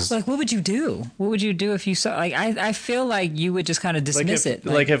because Like, what would you do? What would you do if you saw? Like, I feel like you would just kind of dismiss it.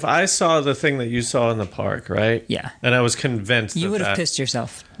 like if I saw the thing that you saw in the park, right? Yeah. And I was convinced you would have that pissed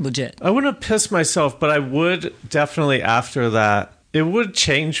yourself, legit. I wouldn't have pissed myself, but I would definitely after that. It would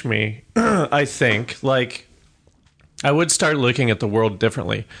change me, I think. Like, I would start looking at the world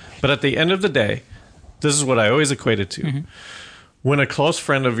differently. But at the end of the day, this is what I always equated to. Mm-hmm. When a close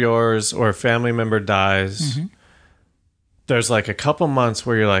friend of yours or a family member dies, mm-hmm. there's like a couple months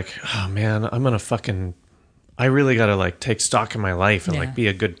where you're like, oh man, I really got to like take stock in my life and like be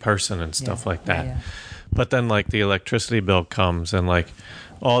a good person and stuff like that. Yeah. But then like the electricity bill comes and like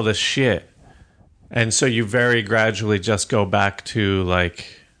all this shit. And so you very gradually just go back to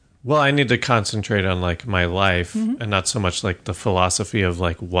like, well, I need to concentrate on like my life mm-hmm. and not so much like the philosophy of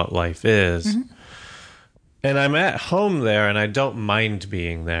like what life is. Mm-hmm. And I'm at home there and I don't mind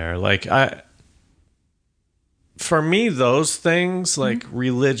being there. Like for me, those things like mm-hmm.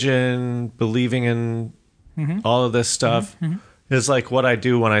 religion, believing in mm-hmm. all of this stuff mm-hmm. is like what I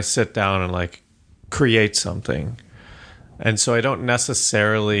do when I sit down and like create something. And so I don't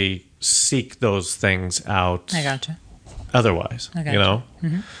necessarily seek those things out. I gotcha. Otherwise, you know?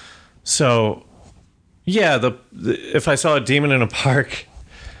 Mm-hmm. So, yeah, if I saw a demon in a park,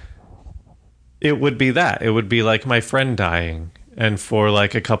 it would be that. It would be like my friend dying. And for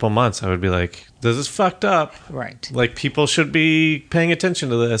like a couple months, I would be like, this is fucked up. Right. Like, people should be paying attention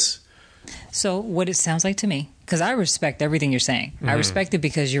to this. So, what it sounds like to me, because I respect everything you're saying. Mm-hmm. I respect it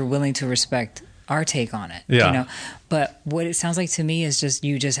because you're willing to respect our take on it. Yeah. You know? But what it sounds like to me is just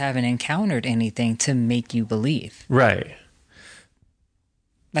you just haven't encountered anything to make you believe. Right.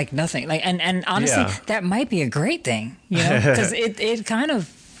 Like nothing. Like and honestly, that might be a great thing, you know, because it kind of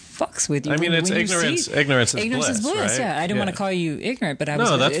fucks with you. I mean, it's ignorance. Ignorance is bliss. Right? Yeah, I didn't want to call you ignorant, but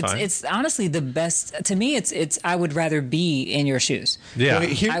that's fine. It's honestly the best to me. It's I would rather be in your shoes. Yeah. Well,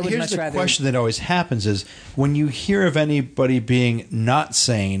 here's the question that always happens is when you hear of anybody being not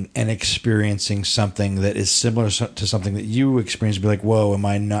sane and experiencing something that is similar to something that you experienced, be like, whoa, am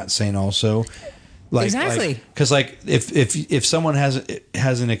I not sane also? Like, exactly. Because like if someone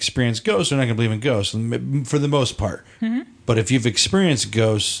hasn't experienced ghosts, they're not going to believe in ghosts for the most part. Mm-hmm. But if you've experienced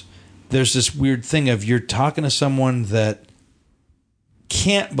ghosts, there's this weird thing of you're talking to someone that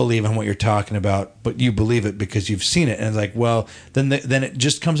can't believe in what you're talking about, but you believe it because you've seen it, and it's like, well, then it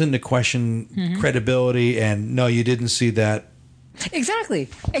just comes into question mm-hmm. credibility. And no, you didn't see that. Exactly,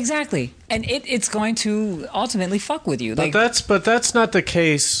 and it's going to ultimately fuck with you. But that's not the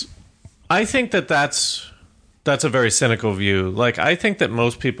case. I think that's a very cynical view. Like, I think that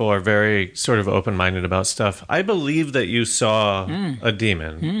most people are very sort of open-minded about stuff. I believe that you saw a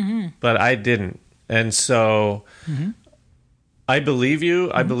demon, mm-hmm. but I didn't. And so mm-hmm. I believe you.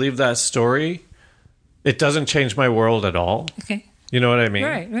 Mm-hmm. I believe that story. It doesn't change my world at all. Okay. You know what I mean?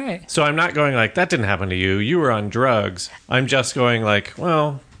 Right. So I'm not going like, that didn't happen to you. You were on drugs. I'm just going like,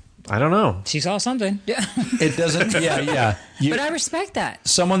 well, I don't know. She saw something. Yeah. It doesn't. Yeah. But I respect that.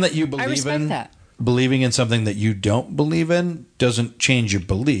 Someone that you believe in, that. Believing in something that you don't believe in doesn't change your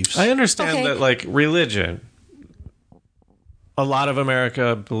beliefs. I understand that, like religion, a lot of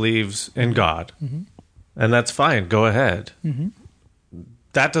America believes in God, mm-hmm. and that's fine. Go ahead. Mm-hmm.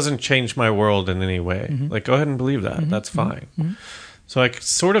 That doesn't change my world in any way. Mm-hmm. Like, go ahead and believe that. Mm-hmm. That's fine. Mm-hmm. So I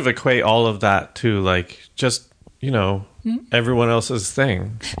sort of equate all of that to like just, you know, everyone else's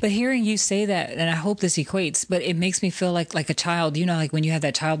thing. But hearing you say that, and I hope this equates, but it makes me feel like a child. You know, like when you have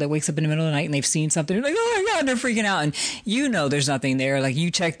that child that wakes up in the middle of the night and they've seen something, you're like, oh my God, and they're freaking out. And you know there's nothing there. Like,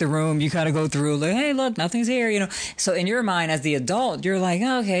 you check the room, you kind of go through, like, hey, look, nothing's here, you know. So in your mind as the adult, you're like,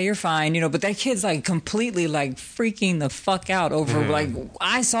 oh, okay, you're fine, you know. But that kid's like completely like freaking the fuck out over like,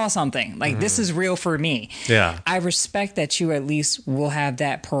 I saw something. Like, this is real for me. Yeah. I respect that you at least will have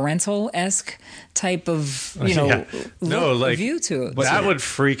that parental-esque type of, you know, view to it. But that would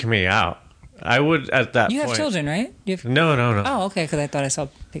freak me out. I would at that point. You have children, right? No. Oh, okay, because I thought I saw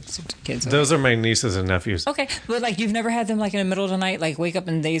pictures of kids. Those are my nieces and nephews. Okay, but like you've never had them like in the middle of the night, like wake up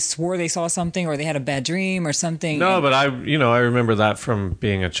and they swore they saw something or they had a bad dream or something? No, but I remember that from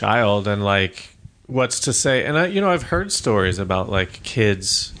being a child, and like, what's to say? And I've heard stories about like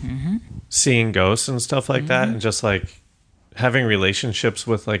kids mm-hmm. seeing ghosts and stuff like mm-hmm. that, and just like having relationships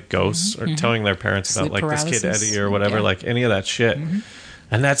with like ghosts mm-hmm. or telling their parents about like paralysis. This kid Eddie or whatever, like any of that shit. Mm-hmm.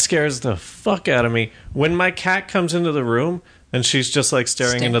 And that scares the fuck out of me. When my cat comes into the room and she's just like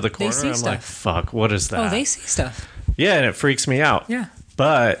staring into the corner, I'm stuff. Like, fuck, what is that? Oh, they see stuff. Yeah, and it freaks me out. Yeah.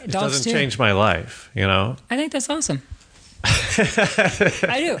 But it doesn't change my life, you know? I think that's awesome.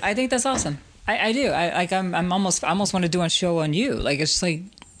 I do. I think that's awesome. I do. I almost want to do a show on you. Like, it's just like,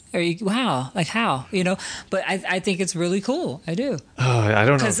 Wow, like how? But I think it's really cool. I do. Oh, I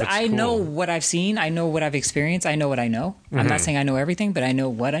don't know. Because I know what I've seen. I know what I've experienced. I know what I know. I'm not saying I know everything, but I know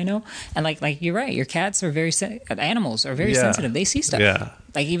what I know. And like you're right. Your cats are animals are very sensitive. They see stuff. Yeah.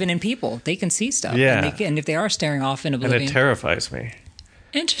 Like even in people, they can see stuff. Yeah. And if they are staring off in oblivion. And it terrifies me.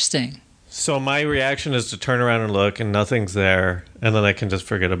 Interesting. So my reaction is to turn around and look, and nothing's there, and then I can just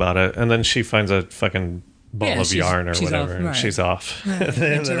forget about it. And then she finds a fucking ball of yarn or whatever, and she's off. Right.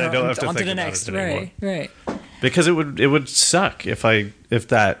 And then I don't have to think about next. it anymore. Right. Because it would suck if I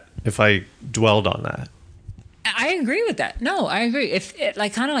dwelled on that. I agree with that. No, I agree. If it,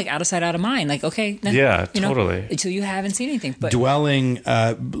 like kind of like out of sight, out of mind. Like okay, yeah, totally. Until you haven't seen anything, but dwelling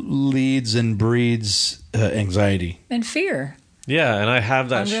leads and breeds anxiety and fear. Yeah, and I have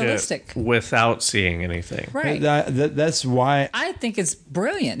that shit without seeing anything. Right. That's why I think it's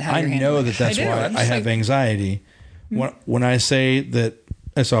brilliant. How I you're know that's why I have anxiety. When I say that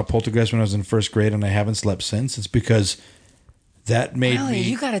I saw a poltergeist when I was in first grade and I haven't slept since, it's because that made me.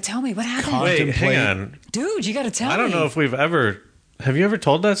 You got to tell me what happened. Wait, hang on, dude. You got to tell me. I don't know if we've ever. Have you ever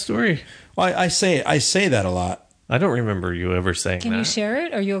told that story? Well, I say that a lot. I don't remember you ever saying that. Can you share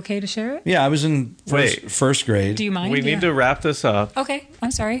it? Are you okay to share it? Yeah, I was in first grade. Do you mind? We need to wrap this up. Okay,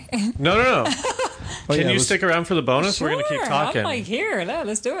 I'm sorry. No. Can you stick around for the bonus? Sure, we're going to keep talking. I'm like, here,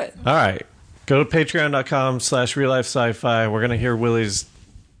 let's do it. All right. Go to patreon.com/reallifesci-fi. We're going to hear Willy's,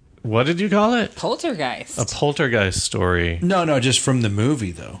 what did you call it? Poltergeist. A poltergeist story. No, just from the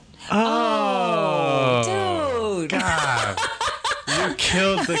movie, though. Oh, dude. God. You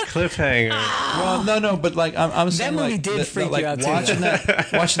killed the cliffhanger. Well, no, but like I'm saying, that movie like, did freak you out too.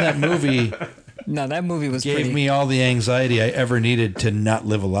 Watching that movie. No, that movie was gave me all the anxiety I ever needed to not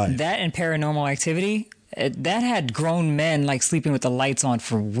live a life. That and Paranormal Activity, that had grown men like sleeping with the lights on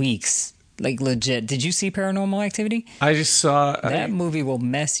for weeks. Like legit. Did you see Paranormal Activity? I just saw that movie will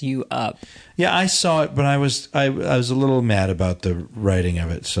mess you up. Yeah, I saw it, but I was a little mad about the writing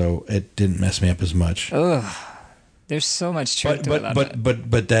of it, so it didn't mess me up as much. Ugh. There's so much truth to it.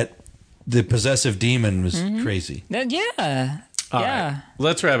 But that the possessive demon was crazy. Yeah. All right.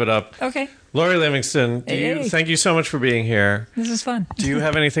 Let's wrap it up. Okay. Lori Livingston, thank you so much for being here. This is fun. Do you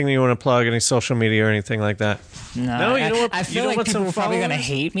have anything that you want to plug, any social media or anything like that? No, I feel like people are probably going to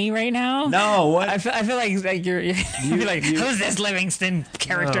hate me right now. No, what? I feel like you're like, who's this Livingston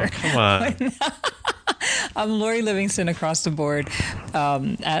character? Oh, come on. I'm Lori Livingston across the board.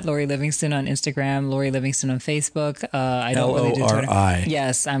 At Lori Livingston on Instagram, Lori Livingston on Facebook. I don't really do Twitter. Lori.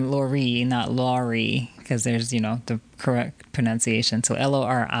 Yes, I'm Lori, not Laurie, because there's the correct pronunciation. So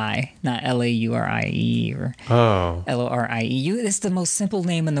Lori, not Laurie or Lorie. It's the most simple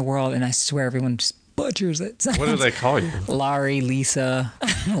name in the world, and I swear everyone just butchers it. What do they call you? Laurie, Lisa,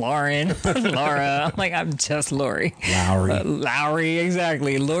 Lauren, Laura. I'm just Lori. Lowry,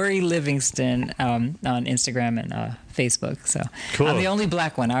 exactly. Lori Livingston on Instagram and Facebook. So cool. I'm the only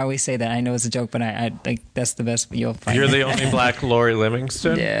black one. I always say that. I know it's a joke, but I think that's the best you'll find. You're the only black Lori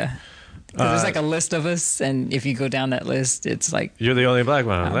Livingston? Yeah. There's a list of us, and if you go down that list, it's like... You're the only black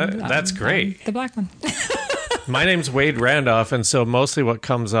one. That's great. I'm the black one. My name's Wade Randolph, and so mostly what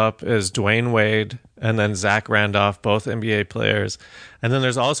comes up is Dwayne Wade and then Zach Randolph, both NBA players. And then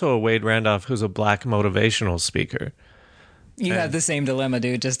there's also a Wade Randolph who's a black motivational speaker. You have the same dilemma,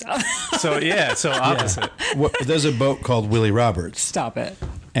 dude. Just so opposite. Yeah. Well, there's a boat called Willie Roberts. Stop it.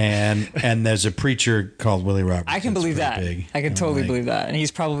 And there's a preacher called Willie Roberts. I can believe that. Big. I can totally believe that. And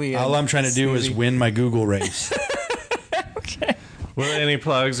he's probably all I'm trying to do is win my Google race. Okay. Will any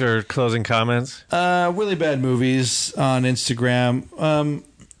plugs or closing comments? Willie Bad Movies on Instagram.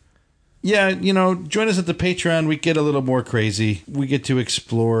 Yeah, join us at the Patreon. We get a little more crazy. We get to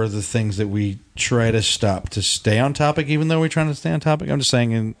explore the things that we try to stop to stay on topic, even though we're trying to stay on topic. I'm just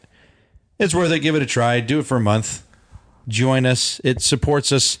saying, and it's worth it. Give it a try. Do it for a month. Join us. It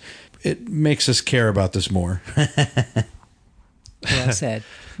supports us. It makes us care about this more. Well said.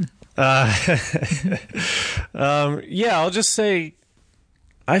 I'll just say,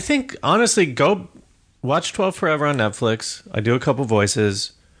 I think, honestly, go watch 12 Forever on Netflix. I do a couple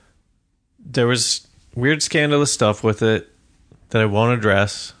voices. There was weird, scandalous stuff with it that I won't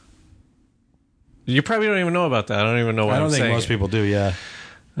address. You probably don't even know about that. I don't even know what I'm saying. I don't think most people do, yeah.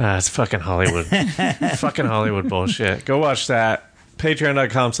 It's fucking Hollywood. Fucking Hollywood bullshit. Go watch that.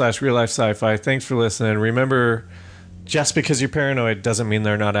 Patreon.com/reallifesci-fi. Thanks for listening. Remember, just because you're paranoid doesn't mean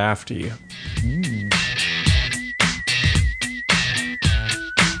they're not after you.